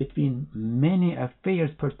commitment between many affairs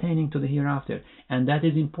pertaining to the hereafter, and that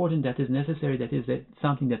is important, that is necessary, that is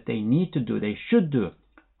something that they need to do, they should do.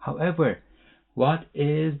 However, what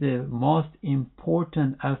is the most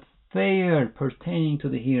important affair pertaining to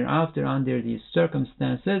the hereafter under these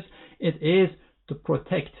circumstances? It is to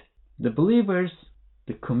protect the believers,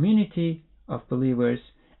 the community of believers,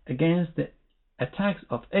 against the attacks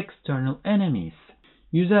of external enemies.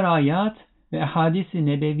 Yüzer ayat ve hadis-i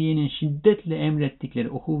nebeviyenin şiddetle emrettikleri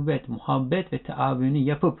uhuvvet, muhabbet ve taavünü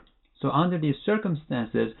yapıp, so under these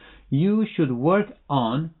circumstances, you should work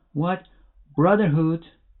on what? Brotherhood,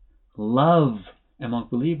 love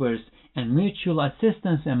among believers, and mutual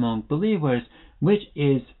assistance among believers, which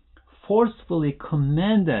is forcefully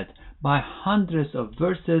commanded by hundreds of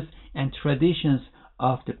verses and traditions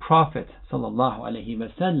of the Prophet sallallahu alaihi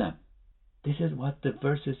wasallam. This is what the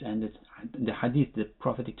verses and the hadith, the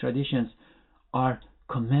prophetic traditions, are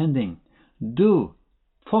commanding. Do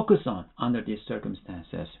focus on under these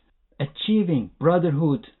circumstances, achieving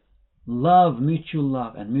brotherhood, love,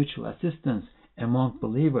 and mutual assistance among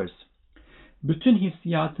believers. Bütün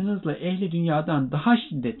hissiyatınızla ehli dünyadan daha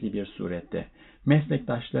şiddetli bir surette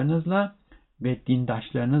meslektaşlarınızla ve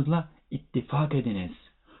dindaşlarınızla ittifak ediniz.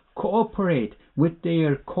 Cooperate with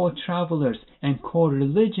their co-travelers and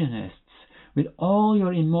co-religionists with all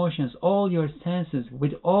your emotions, all your senses,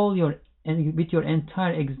 with your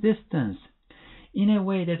entire existence, in a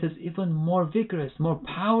way that is even more vigorous, more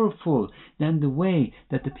powerful than the way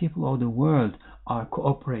that the people of the world are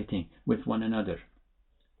cooperating with one another.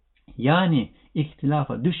 Yani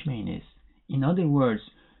ihtilafa düşmeyiniz. In other words,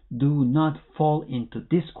 do not fall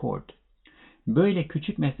into discord. Böyle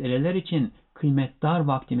küçük meseleler için kıymetdar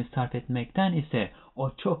vaktimi sarf etmekten ise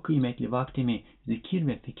o çok kıymetli vaktimi zikir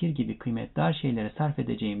ve fikir gibi kıymetdar şeylere sarf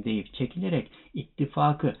edeceğim deyip çekilerek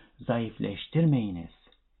ittifakı zayıfleştirmeyiniz.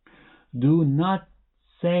 Do not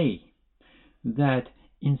say that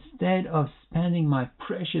instead of spending my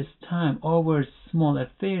precious time over small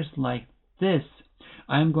affairs like this,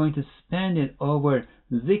 I am going to spend it over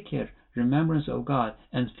zikr, remembrance of God,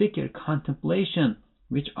 and fikr, contemplation,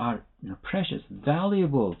 which are precious,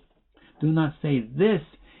 valuable. Do not say this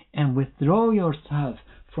and withdraw yourself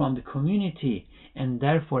from the community, and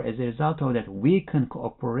therefore, as a result of that, weaken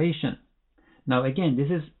cooperation. Now again,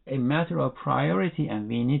 this is a matter of priority, and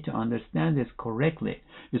we need to understand this correctly.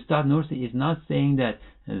 Ustad Nursi is not saying that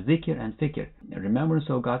zikr and fikr, remembrance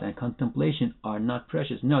of God and contemplation, are not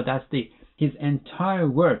precious. No, that's his entire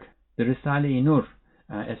work, the Risale-i Nur,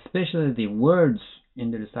 especially the words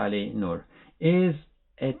in the Risale-i Nur, is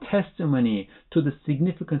a testimony to the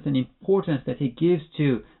significance and importance that he gives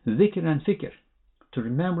to zikr and fikr, to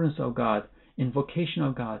remembrance of God, invocation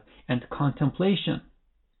of God, and contemplation.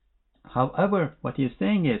 However, what he is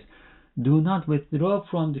saying is, do not withdraw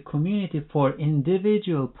from the community for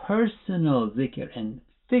individual, personal zikr and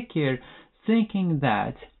fikr, thinking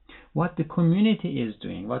that what the community is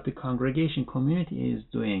doing, what the congregation community is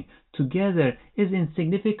doing together is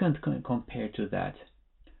insignificant compared to that.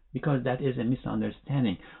 Because that is a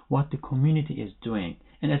misunderstanding, what the community is doing.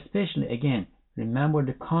 And especially, again, remember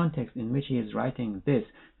the context in which he is writing this.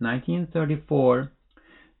 1934,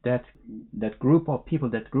 that group of people,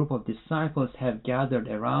 that group of disciples have gathered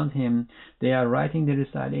around him. They are writing the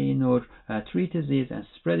Risale-i Nur treatises and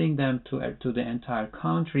spreading them to the entire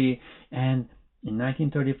country. And in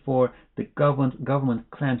 1934, the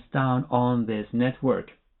government clamps down on this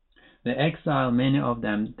network. They exile many of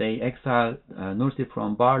them. They exile Nursi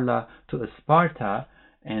from Barla to Sparta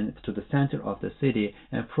and to the center of the city.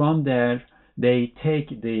 And from there, they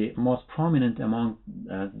take the most prominent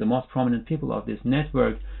people of this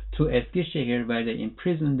network to Eskişehir, where they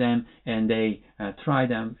imprisoned them and they tried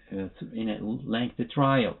them in a lengthy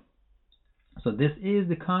trial. So this is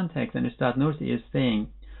the context, and Ustad Nursi is saying,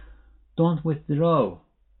 don't withdraw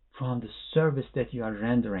from the service that you are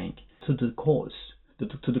rendering to the cause,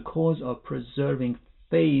 to the cause of preserving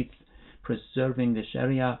faith, preserving the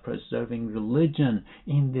Sharia, preserving religion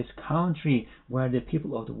in this country where the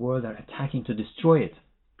people of the world are attacking to destroy it.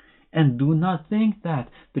 And do not think that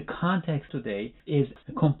the context today is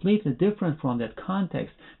completely different from that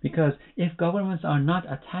context, because if governments are not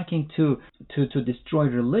attacking to destroy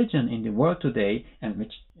religion in the world today, and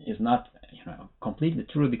which is not completely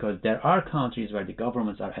true, because there are countries where the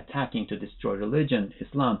governments are attacking to destroy religion,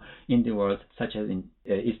 Islam, in the world, such as in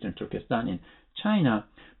Eastern Turkestan, in China.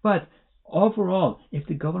 But overall, if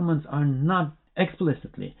the governments are not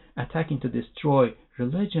explicitly attacking to destroy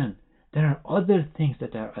religion, there are other things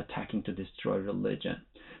that are attacking to destroy religion.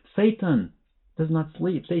 Satan does not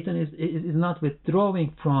sleep. Satan is not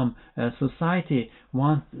withdrawing from society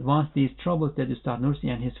once these troubles that Ustad Nursi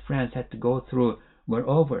and his friends had to go through were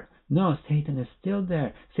over. No, Satan is still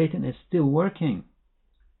there. Satan is still working.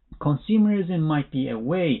 Consumerism might be a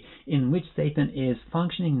way in which Satan is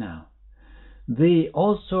functioning now.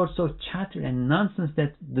 All sorts of chatter and nonsense,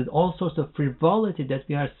 all sorts of frivolity that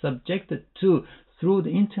we are subjected to through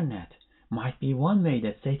the internet might be one way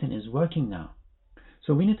that Satan is working now.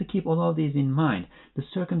 So we need to keep all of these in mind. The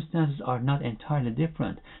circumstances are not entirely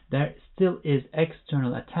different. There still is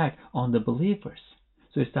external attack on the believers.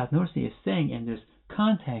 So Ustad Nursi is saying in this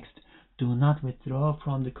context, do not withdraw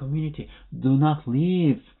from the community. Do not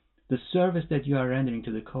leave the service that you are rendering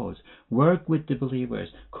to the cause. Work with the believers.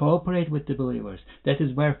 Cooperate with the believers. That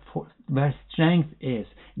is where strength is.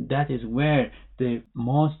 That is where the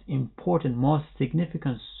most important, most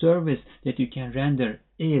significant service that you can render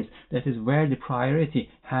is. That is where the priority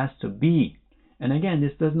has to be. And again,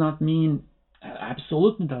 this does not mean,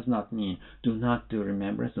 absolutely does not mean, do not do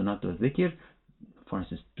remembrance, do not do zikr. For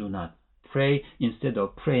instance, do not pray. Instead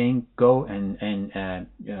of praying, go and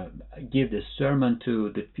give the sermon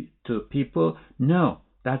to people. No,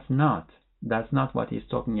 that's not what he's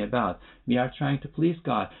talking about. We are trying to please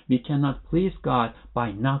God. We cannot please God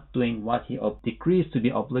by not doing what he decrees to be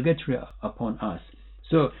obligatory upon us.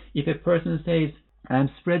 So if a person says, I'm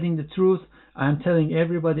spreading the truth, I'm telling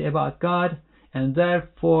everybody about God, and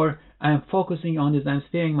therefore I'm focusing on this, I'm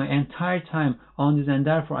sparing my entire time on this, and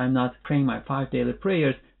therefore I'm not praying my 5 daily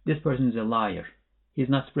prayers, this person is a liar. He's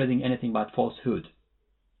not spreading anything but falsehood.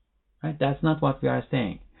 Right? That's not what we are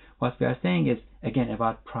saying. What we are saying is, again,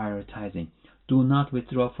 about prioritizing. Do not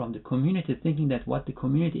withdraw from the community thinking that what the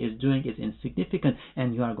community is doing is insignificant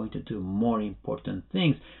and you are going to do more important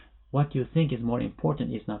things. What you think is more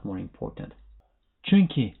important is not more important.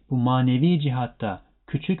 Çünkü bu manevi cihatta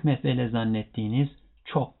küçük mesele zannettiğiniz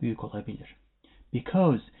çok büyük olabilir.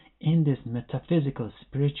 Because in this metaphysical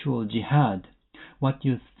spiritual jihad, what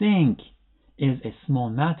you think is a small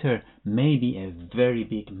matter may be a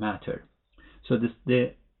very big matter. So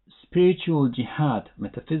the spiritual jihad,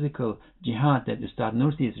 metaphysical jihad that Ustad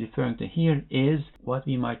Nursi is referring to here is what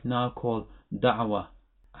we might now call da'wah,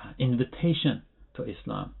 invitation to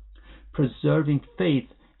Islam, preserving faith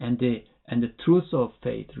and the truths of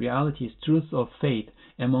faith, realities, truths of faith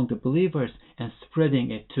among the believers and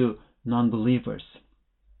spreading it to non-believers,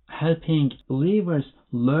 helping believers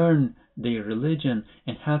learn their religion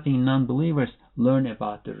and helping non-believers learn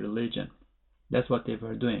about the religion. That's what they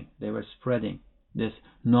were doing. They were spreading this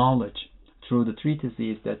knowledge through the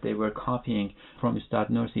treatises that they were copying from Ustad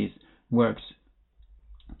Nursi's works.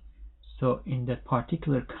 So in that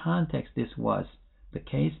particular context, this was the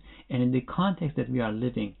case, and in the context that we are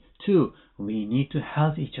living too, we need to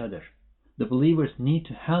help each other. The believers need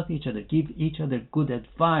to help each other, give each other good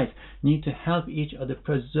advice, need to help each other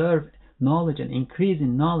preserve knowledge and increase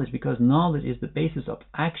in knowledge, because knowledge is the basis of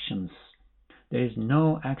actions. There is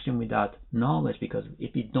no action without knowledge, because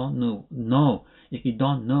if we don't know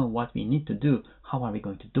what we need to do, how are we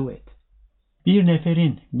going to do it? Bir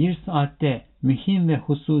neferin bir saatte mühim ve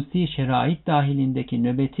hususi şerait dahilindeki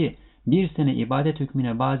nöbeti bir sene ibadet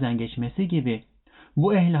hükmüne bazen geçmesi gibi,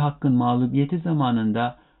 bu ehli hakkın mağlubiyeti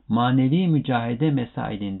zamanında manevi mücahede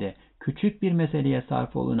mesailinde küçük bir meseleye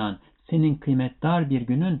sarf olunan senin kıymetdar bir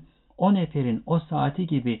günün o neferin o saati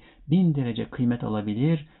gibi 1000 derece kıymet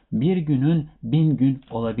alabilir, bir günün 1000 gün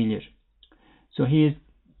olabilir. So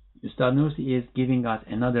Ustad Nursi is giving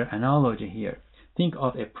us another analogy here. Think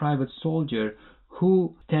of a private soldier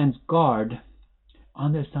who stands guard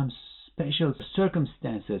under some special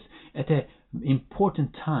circumstances at an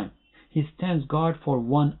important time. He stands guard for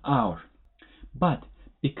 1 hour. But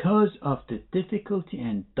because of the difficulty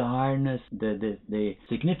and direness, the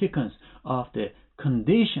significance of the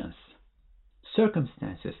conditions,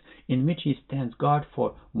 circumstances in which he stands guard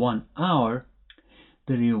for 1 hour,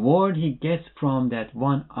 the reward he gets from that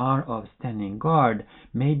 1 hour of standing guard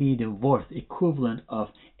may be the worth equivalent of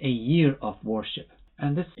a year of worship.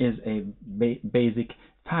 And this is a basic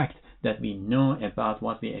fact that we know about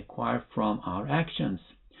what we acquire from our actions.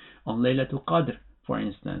 On Laylatul Qadr, for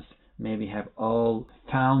instance, may we have all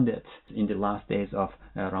found it in the last days of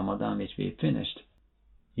Ramadan, which we finished.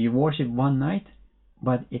 You worship one night,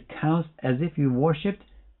 but it counts as if you worshipped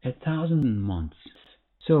 1,000 months.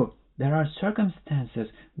 So there are circumstances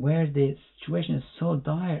where the situation is so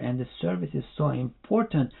dire and the service is so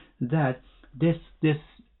important that this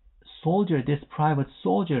soldier, this private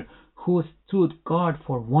soldier who stood guard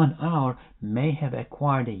for 1 hour may have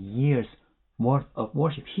acquired a year's worth of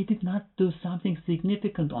worship. He did not do something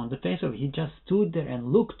significant on the face of it. He just stood there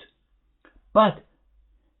and looked. But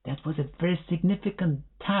that was a very significant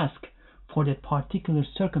task for that particular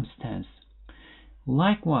circumstance.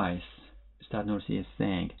 Likewise, Ustad Nursi is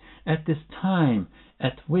saying, at this time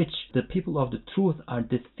at which the people of the truth are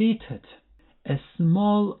defeated, a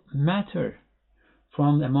small matter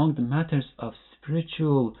from among the matters of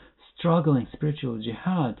spiritual struggling, spiritual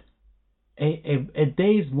jihad, a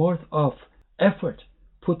day's worth of effort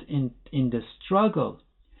put in the struggle,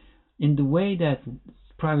 in the way that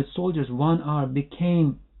private soldiers 1 hour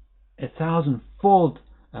became 1,000-fold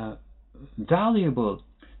valuable,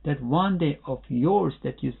 that 1 day of yours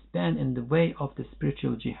that you spend in the way of the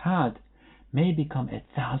spiritual jihad may become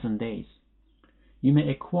 1,000 days. You may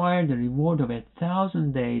acquire the reward of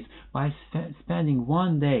 1,000 days by spending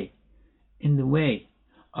 1 day in the way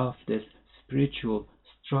of this spiritual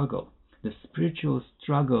struggle, the spiritual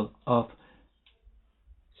struggle of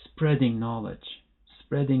spreading knowledge,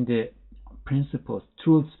 spreading the principles,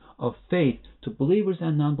 truths of faith to believers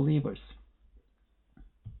and non-believers.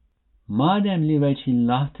 Madem li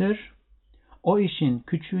vecillahtır, o işin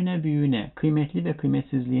küçüğüne büyüğüne, kıymetli ve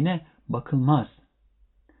kıymetsizliğine bakılmaz.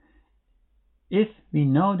 If we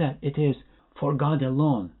know that it is for God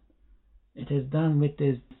alone, it is done with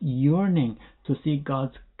this yearning to see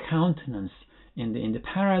God's countenance in the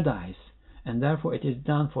paradise, and therefore it is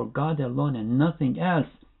done for God alone and nothing else,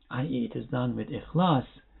 i.e. it is done with ikhlas,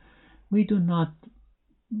 we do not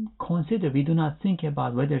consider, we do not think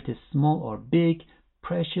about whether it is small or big,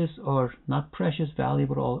 precious or not precious,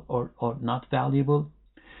 valuable or not valuable.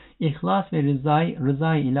 İhlas ve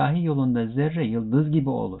rızayı ilahi yolunda zerre yıldız gibi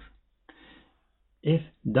olur. If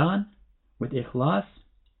done with ikhlas,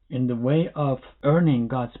 in the way of earning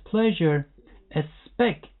God's pleasure, a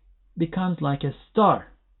speck becomes like a star,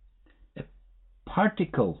 a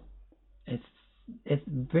particle, a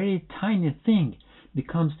very tiny thing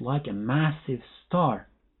becomes like a massive star.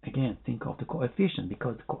 Again, think of the coefficient,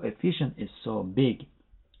 because the coefficient is so big.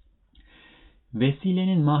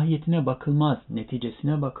 Vesilenin mahiyetine bakılmaz,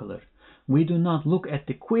 neticesine bakılır. We do not look at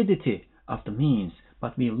the quiddity of the means,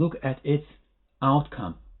 but we look at its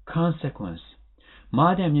outcome, consequence.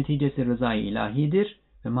 Madem neticesi rızayı ilahidir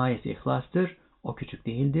ve mahiyeti ihlastır, o küçük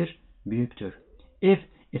değildir, büyüktür. If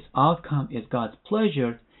its outcome is God's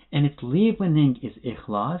pleasure and its leavening is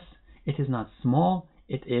ikhlas, it is not small,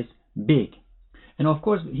 it is big. And of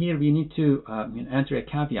course, here we need to enter a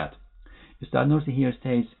caveat. Ustad Nursi here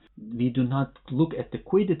says, we do not look at the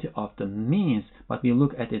quiddity of the means, but we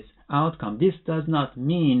look at its outcome. This does not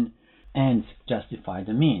mean ends justify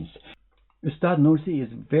the means. Ustad Nursi is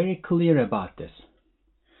very clear about this.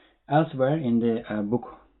 Elsewhere in the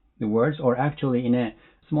book, The Words, or actually in a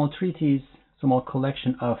small treatise, small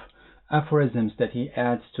collection of aphorisms that he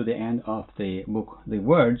adds to the end of the book, The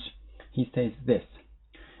Words, he says this: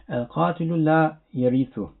 El-Katilu la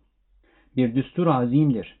yerithu. Bir düstur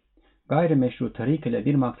azimdir. Gayrimeşru tarik ile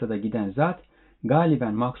bir maksada giden zat,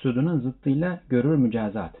 galiben maksudunun zıttıyla görür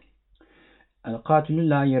mücazat. El-Katilu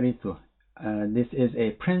la yerithu. This is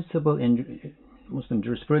a principle in Muslim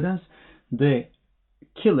jurisprudence. The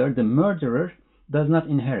killer, the murderer, does not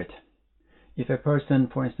inherit. If a person,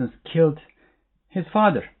 for instance, killed his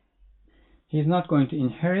father, he is not going to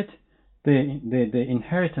inherit the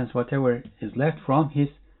inheritance, whatever is left from his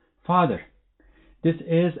father. This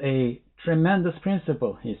is a tremendous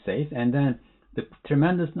principle, he says, and then the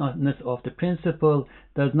tremendousness of the principle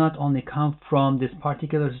does not only come from this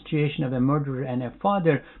particular situation of a murderer and a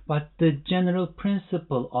father, but the general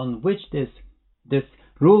principle on which this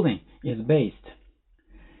ruling is based.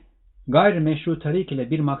 Gayrimeşru tarik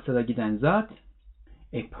ile bir maksada giden zat,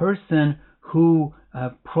 a person who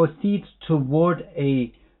proceeds toward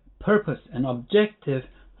a purpose, an objective,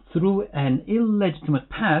 through an illegitimate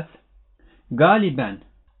path, galiben,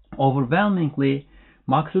 overwhelmingly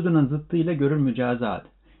maksudunun zıttıyla görür mücazat,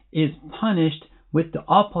 is punished with the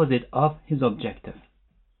opposite of his objective.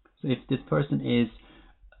 So if this person is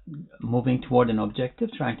moving toward an objective,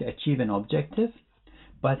 trying to achieve an objective,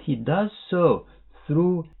 but he does so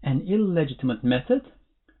through an illegitimate method,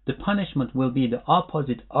 the punishment will be the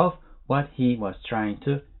opposite of what he was trying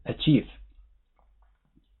to achieve.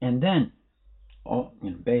 And then,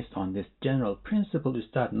 based on this general principle,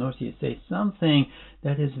 Ustad Nursi says something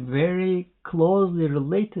that is very closely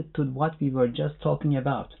related to what we were just talking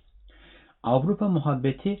about. Avrupa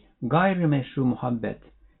muhabbeti gayrimeşru muhabbet,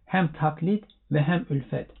 hem taklit ve hem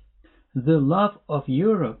ülfet. The love of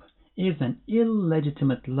Europe is an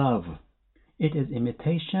illegitimate love. It is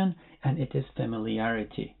imitation and it is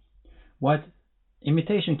familiarity. What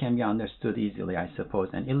imitation can be understood easily, I suppose,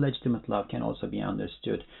 and illegitimate love can also be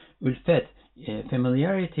understood. Ülfet,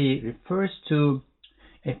 familiarity, refers to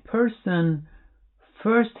a person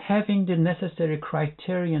first having the necessary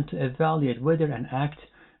criterion to evaluate whether an act,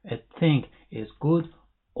 a thing, is good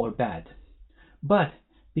or bad. But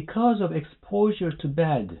because of exposure to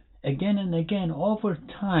bad, again and again, over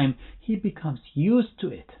time, he becomes used to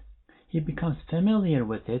it. He becomes familiar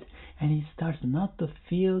with it, and he starts not to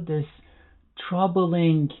feel this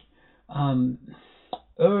troubling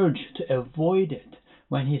urge to avoid it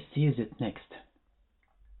when he sees it next.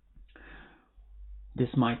 This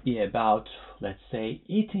might be about, let's say,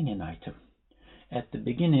 eating an item. At the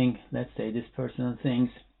beginning, let's say this person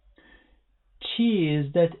thinks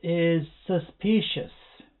cheese that is suspicious,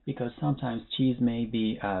 because sometimes cheese may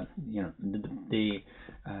be, the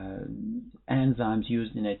enzymes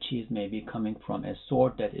used in a cheese may be coming from a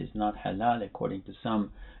sort that is not halal according to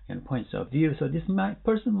some points of view. So this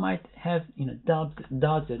person might have doubts,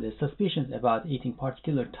 suspicions about eating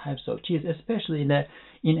particular types of cheese, especially in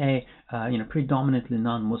a predominantly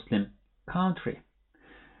non-Muslim country.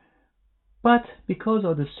 But because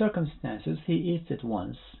of the circumstances, he eats it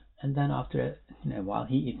once, and then after a while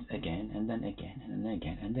he eats again, and then again, and then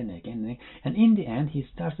again, and then again, and in the end he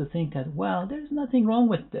starts to think that, well, there's nothing wrong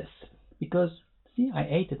with this, because see, I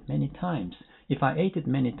ate it many times. If I ate it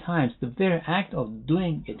many times, the very act of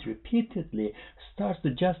doing it repeatedly starts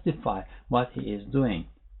to justify what he is doing.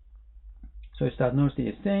 So Ustad Nursi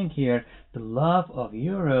is saying here, the love of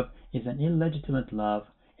Europe is an illegitimate love.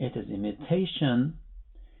 It is imitation,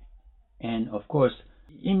 and of course,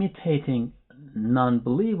 imitating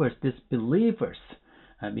non-believers, disbelievers,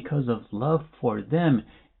 because of love for them,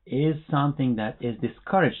 is something that is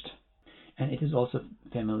discouraged. And it is also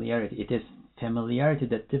familiarity. It is familiarity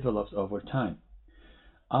that develops over time.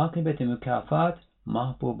 Akıbeti mükafat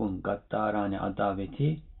mahbubun gaddarane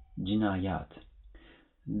adaveti cinayat.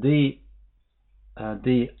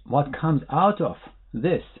 What comes out of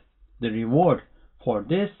this, the reward for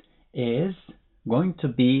this, is going to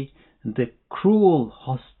be the cruel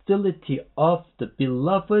hostility of the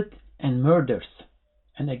beloved and murders.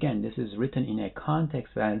 And again, this is written in a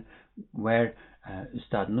context where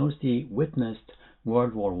Ustad Nursi witnessed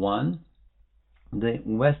World War I, the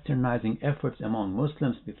westernizing efforts among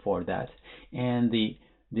Muslims before that, and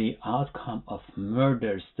the outcome of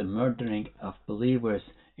murders, the murdering of believers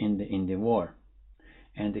in the war,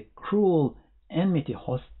 and the cruel enmity,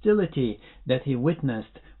 hostility that he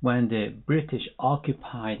witnessed when the British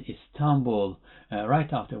occupied Istanbul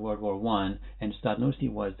right after World War I, and Ustad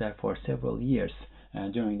Nursi was there for several years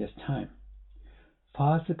during this time.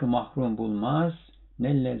 Fasık mahrum bulmaz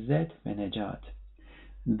ne lezzet ve necat.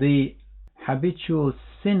 The habitual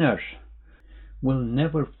sinner will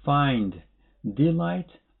never find delight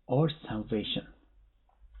or salvation.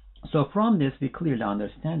 So from this, we clearly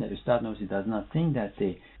understand that Ustad Nursi does not think that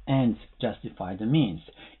the ends justify the means.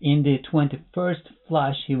 In the 21st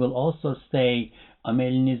flash, he will also say,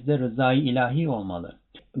 amelinizde rızayı ilahi olmalı.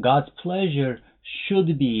 God's pleasure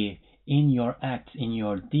should be in your acts, in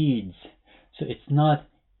your deeds. So it's not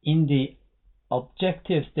in the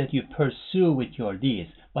objectives that you pursue with your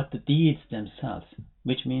deeds, but the deeds themselves,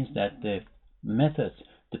 which means that the methods,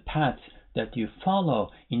 the paths that you follow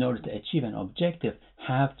in order to achieve an objective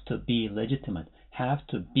have to be legitimate, have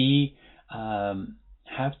to be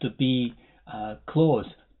close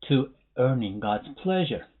to earning God's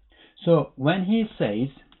pleasure. So when he says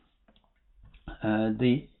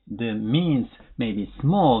the means may be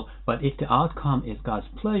small, but if the outcome is God's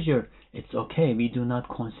pleasure, it's okay. We do not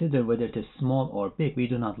consider whether it is small or big. We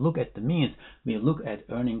do not look at the means. We look at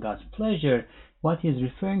earning God's pleasure. What he's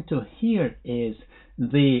referring to here is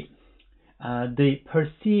the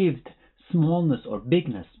perceived smallness or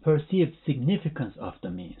bigness, perceived significance of the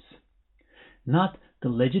means, not the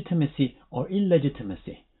legitimacy or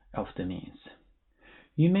illegitimacy of the means.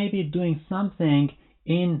 You may be doing something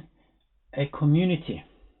in a community.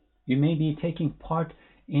 You may be taking part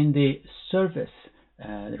in the service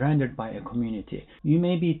rendered by a community. You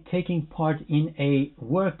may be taking part in a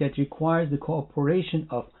work that requires the cooperation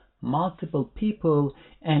of multiple people,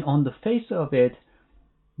 and on the face of it,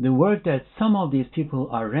 the work that some of these people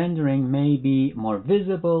are rendering may be more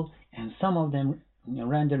visible, and some of them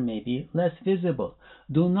render may be less visible.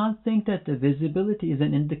 Do not think that the visibility is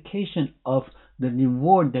an indication of the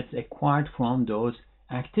reward that's acquired from those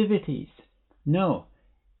activities. No,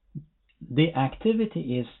 the activity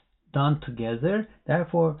is done together,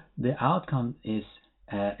 therefore the outcome is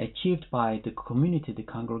achieved by the community, the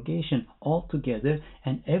congregation all together,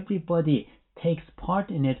 and everybody takes part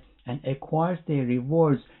in it and acquires their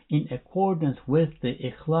rewards in accordance with the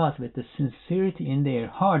ikhlas, with the sincerity in their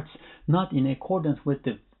hearts, not in accordance with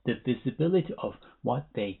the visibility of what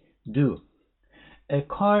they do. A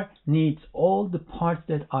car needs all the parts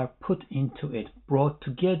that are put into it, brought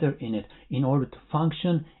together in it, in order to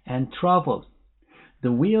function and travel.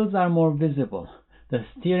 The wheels are more visible. The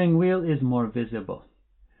steering wheel is more visible.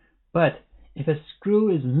 But if a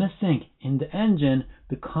screw is missing in the engine,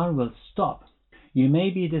 the car will stop. You may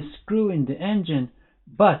be the screw in the engine,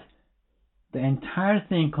 but the entire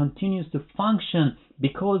thing continues to function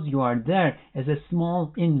because you are there as a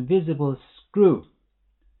small invisible screw.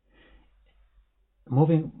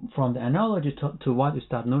 Moving from the analogy to what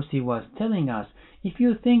Ustad Nursi was telling us, if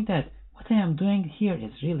you think that what I am doing here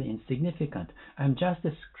is really insignificant, I'm just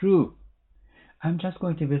a screw, I'm just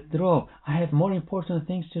going to withdraw, I have more important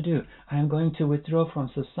things to do, I'm going to withdraw from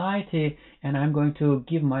society, and I'm going to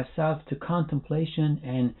give myself to contemplation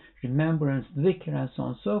and remembrance, dhikr, and so on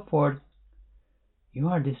and so forth, you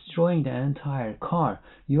are destroying the entire car.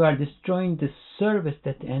 You are destroying the service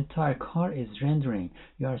that the entire car is rendering.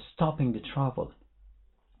 You are stopping the travel.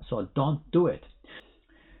 So don't do it.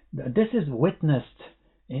 This is witness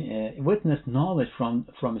knowledge from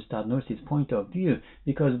Ustad Nursi's point of view,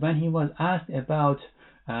 because when he was asked about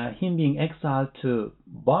him being exiled to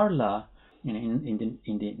Barla in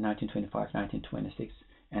the 1925-1926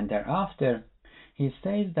 and thereafter, he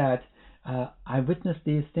says that I witnessed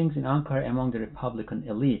these things in Ankara among the Republican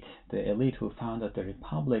elite, the elite who founded the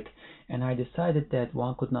Republic, and I decided that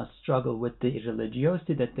one could not struggle with the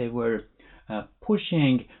religiosity that they were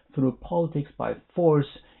pushing through politics by force,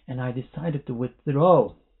 and I decided to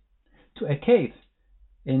withdraw to a cave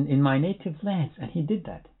in my native lands, and he did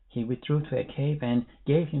that. He withdrew to a cave and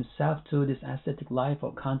gave himself to this ascetic life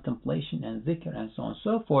of contemplation and zikr and so on and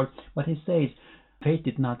so forth. But he says, fate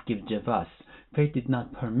did not give javas. Fate did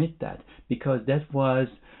not permit that, because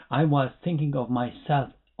I was thinking of myself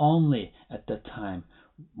only at that time,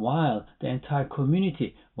 while the entire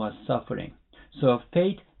community was suffering. So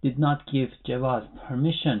fate did not give javas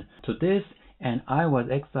permission to this, and I was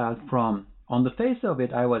exiled from, on the face of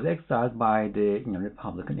it, I was exiled by the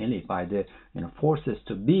Republican elite, by the forces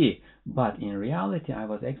to be, but in reality I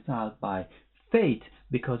was exiled by fate,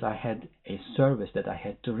 because I had a service that I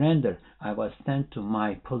had to render. I was sent to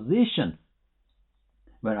my position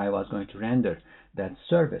where I was going to render that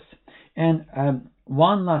service. And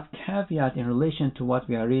one last caveat in relation to what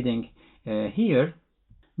we are reading here,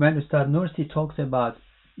 when Ustad Nursi talks about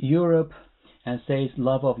Europe and says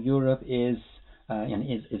love of Europe is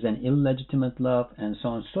an illegitimate love and so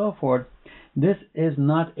on and so forth, this is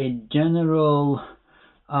not a general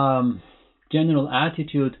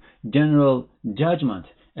attitude, general judgment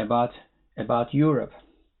about Europe.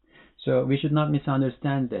 So we should not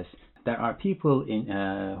misunderstand this. There are people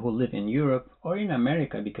who live in Europe or in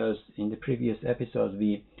America, because in the previous episodes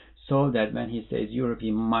we saw that when he says Europe,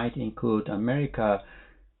 he might include America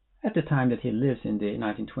at the time that he lives in the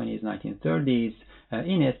 1920s, 1930s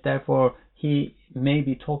in it. Therefore, he may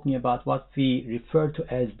be talking about what we refer to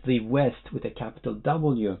as the West with a capital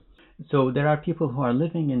W. So there are people who are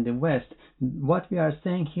living in the West. What we are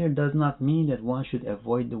saying here does not mean that one should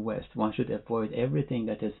avoid the West. One should avoid everything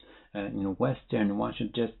that is Western. One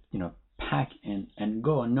should just pack and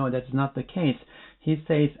go. No, that's not the case. He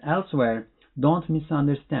says elsewhere, don't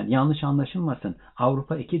misunderstand. Yanlış anlaşılmasın.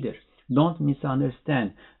 Avrupa ikidir. Don't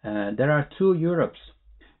misunderstand. There are two Europes.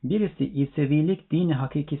 Birisi İsevilik dini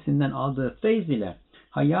hakikisinden aldığı feyz ile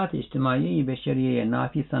hayat-ı içtimaiye-i beşeriyeye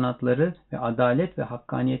nafi sanatları ve adalet ve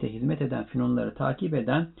hakkaniyete hizmet eden fünunları takip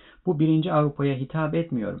eden bu birinci Avrupa'ya hitap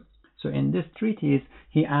etmiyorum. So in this treatise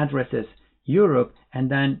he addresses Europe, and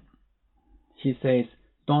then he says,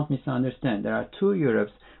 don't misunderstand, there are two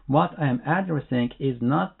Europes. What I am addressing is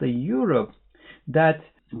not the Europe that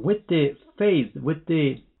with the faith, with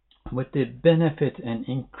the benefit and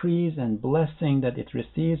increase and blessing that it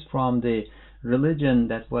receives from the religion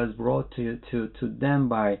that was brought to them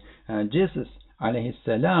by Jesus, alayhi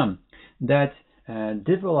salam, that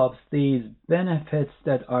develops these benefits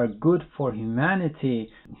that are good for humanity,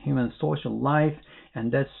 human social life,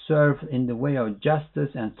 and that serve in the way of justice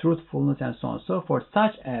and truthfulness and so on and so forth,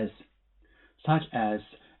 such as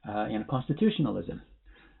constitutionalism,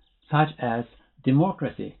 such as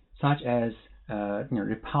democracy, such as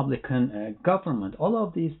Republican government. All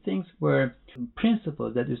of these things were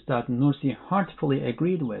principles that Ustad Nursi heartfully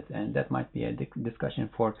agreed with, and that might be a discussion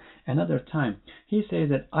for another time. He says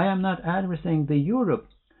that I am not advertising the Europe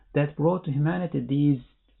that brought to humanity these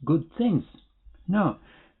good things. No.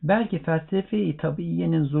 Belki felsefe-i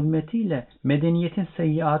tabiiyenin zulmetiyle medeniyetin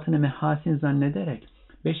seyyiatını mehasin zannederek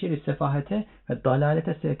beşeri sefahete ve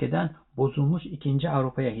dalalete sevk eden bozulmuş ikinci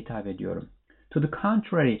Avrupa'ya hitap ediyorum. To the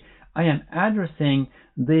contrary, I am addressing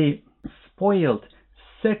the spoiled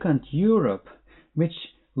second Europe, which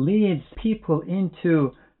leads people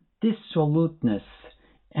into dissoluteness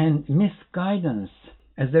and misguidance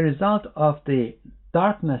as a result of the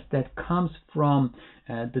darkness that comes from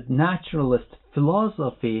the naturalist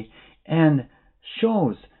philosophy, and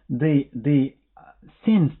shows the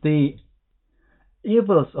sins, the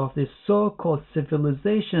evils of this so-called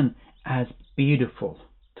civilization as beautiful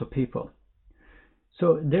to people.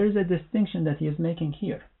 So there is a distinction that he is making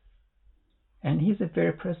here, and he's a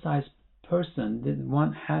very precise person. That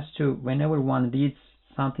one has to, whenever one reads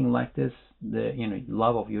something like this, the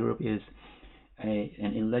love of Europe is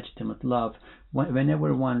an illegitimate love.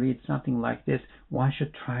 Whenever one reads something like this, one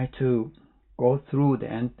should try to go through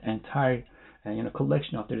the entire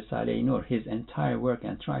collection of the Risale-i Nur, his entire work,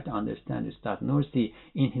 and try to understand Ustad Nursi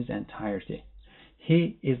in his entirety.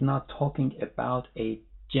 He is not talking about a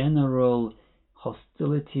general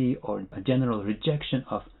hostility or a general rejection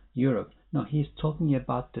of Europe. No, he is talking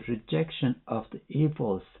about the rejection of the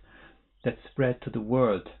evils that spread to the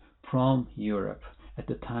world from Europe at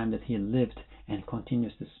the time that he lived, and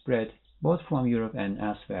continues to spread both from Europe and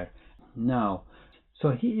elsewhere now.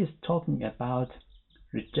 So he is talking about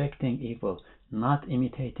rejecting evil, not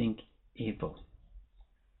imitating evil.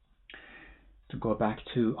 To go back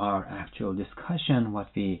to our actual discussion, what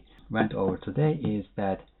we went over today is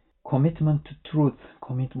that commitment to truth,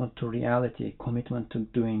 commitment to reality, commitment to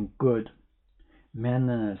doing good,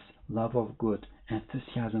 manliness, love of good,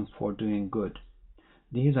 enthusiasm for doing good.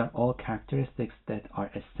 These are all characteristics that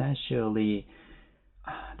are essentially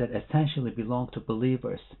belong to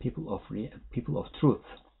believers, people of truth.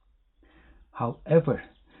 However,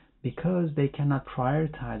 because they cannot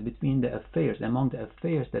prioritize between among the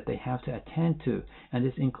affairs that they have to attend to, and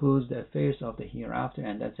this includes the affairs of the hereafter,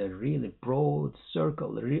 and that's a really broad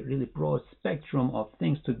circle, really broad spectrum of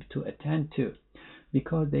things to attend to,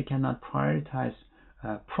 because they cannot prioritize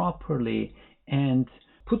properly and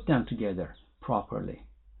put them together properly.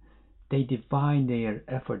 They divide their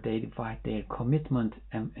effort, they divide their commitment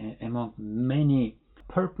among many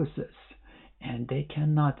purposes, and they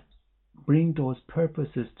cannot bring those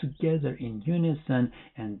purposes together in unison,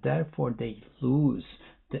 and therefore they lose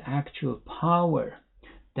the actual power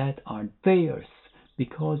that are theirs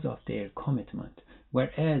because of their commitment.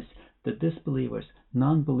 Whereas the disbelievers,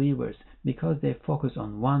 non-believers, because they focus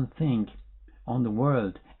on one thing, on the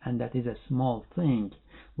world, and that is a small thing,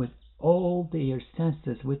 with all their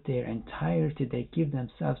senses, with their entirety, they give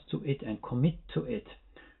themselves to it and commit to it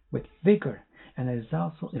with vigor. And as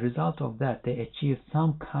a result of that, they achieve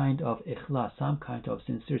some kind of ikhlas, some kind of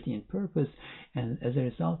sincerity in purpose, and as a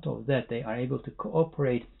result of that, they are able to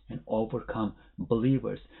cooperate and overcome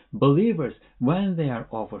believers. Believers, when they are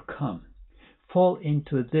overcome, fall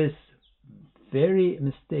into this very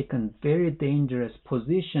mistaken, very dangerous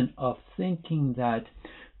position of thinking that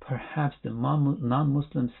perhaps the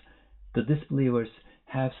non-Muslims, the disbelievers,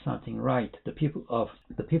 have something right. The people of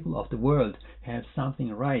the world have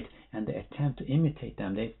something right, and they attempt to imitate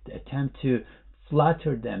them. They attempt to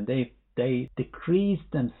flatter them. They decrease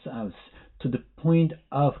themselves to the point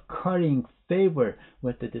of currying favor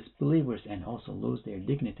with the disbelievers, and also lose their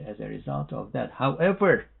dignity as a result of that.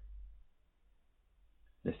 However,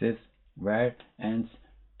 this is where ends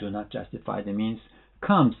do not justify the means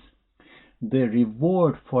comes. The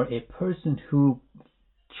reward for a person who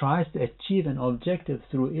tries to achieve an objective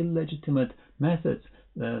through illegitimate methods,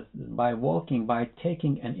 by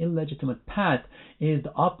taking an illegitimate path, is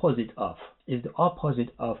the opposite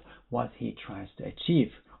of what he tries to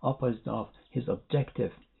achieve, opposite of his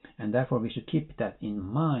objective, and therefore we should keep that in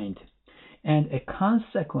mind. And a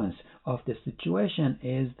consequence of the situation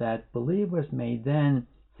is that believers may then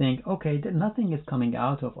think, okay, nothing is coming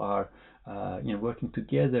out of our working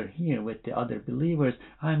together here with the other believers.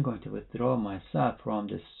 I'm going to withdraw myself from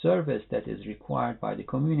the service that is required by the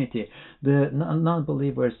community. The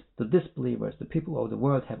non-believers, the disbelievers, the people of the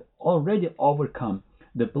world have already overcome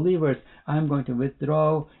the believers. I'm going to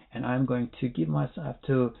withdraw and I'm going to give myself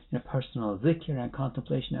to personal zikr and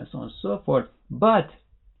contemplation and so on and so forth. But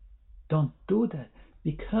don't do that,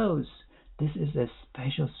 because this is a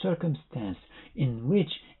special circumstance in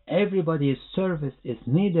which everybody's service is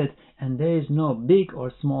needed, and there is no big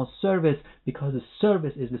or small service, because the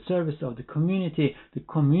service is the service of the community. The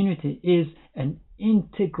community is an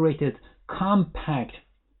integrated, compact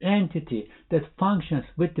entity that functions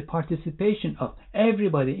with the participation of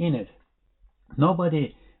everybody in it.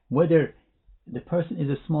 Nobody, whether the person is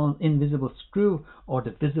a small invisible screw or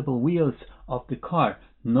the visible wheels of the car,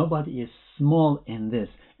 nobody is small in this.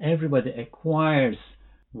 Everybody acquires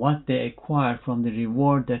what they acquire from the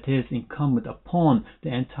reward that is incumbent upon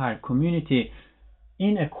the entire community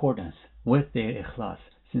in accordance with their ikhlas,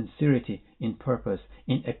 sincerity in purpose,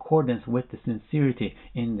 in accordance with the sincerity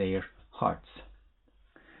in their hearts.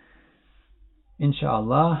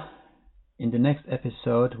 Inshallah, in the next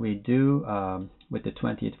episode we do with the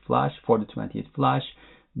 20th flash. For the 20th flash,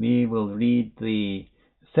 we will read the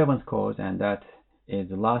 7th cause, and that is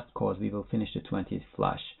the last cause. We will finish the 20th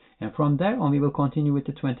flash, and from there on we will continue with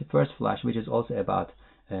the 21st flash, which is also about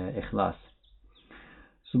ikhlas.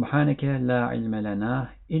 سبحانك لا علم لنا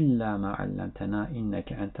إلا ما علمتنا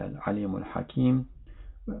إنك أنت العليم الحكيم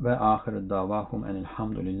وآخر الدعواهم أن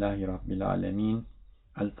الحمد لله رب العالمين.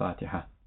 الفاتحة.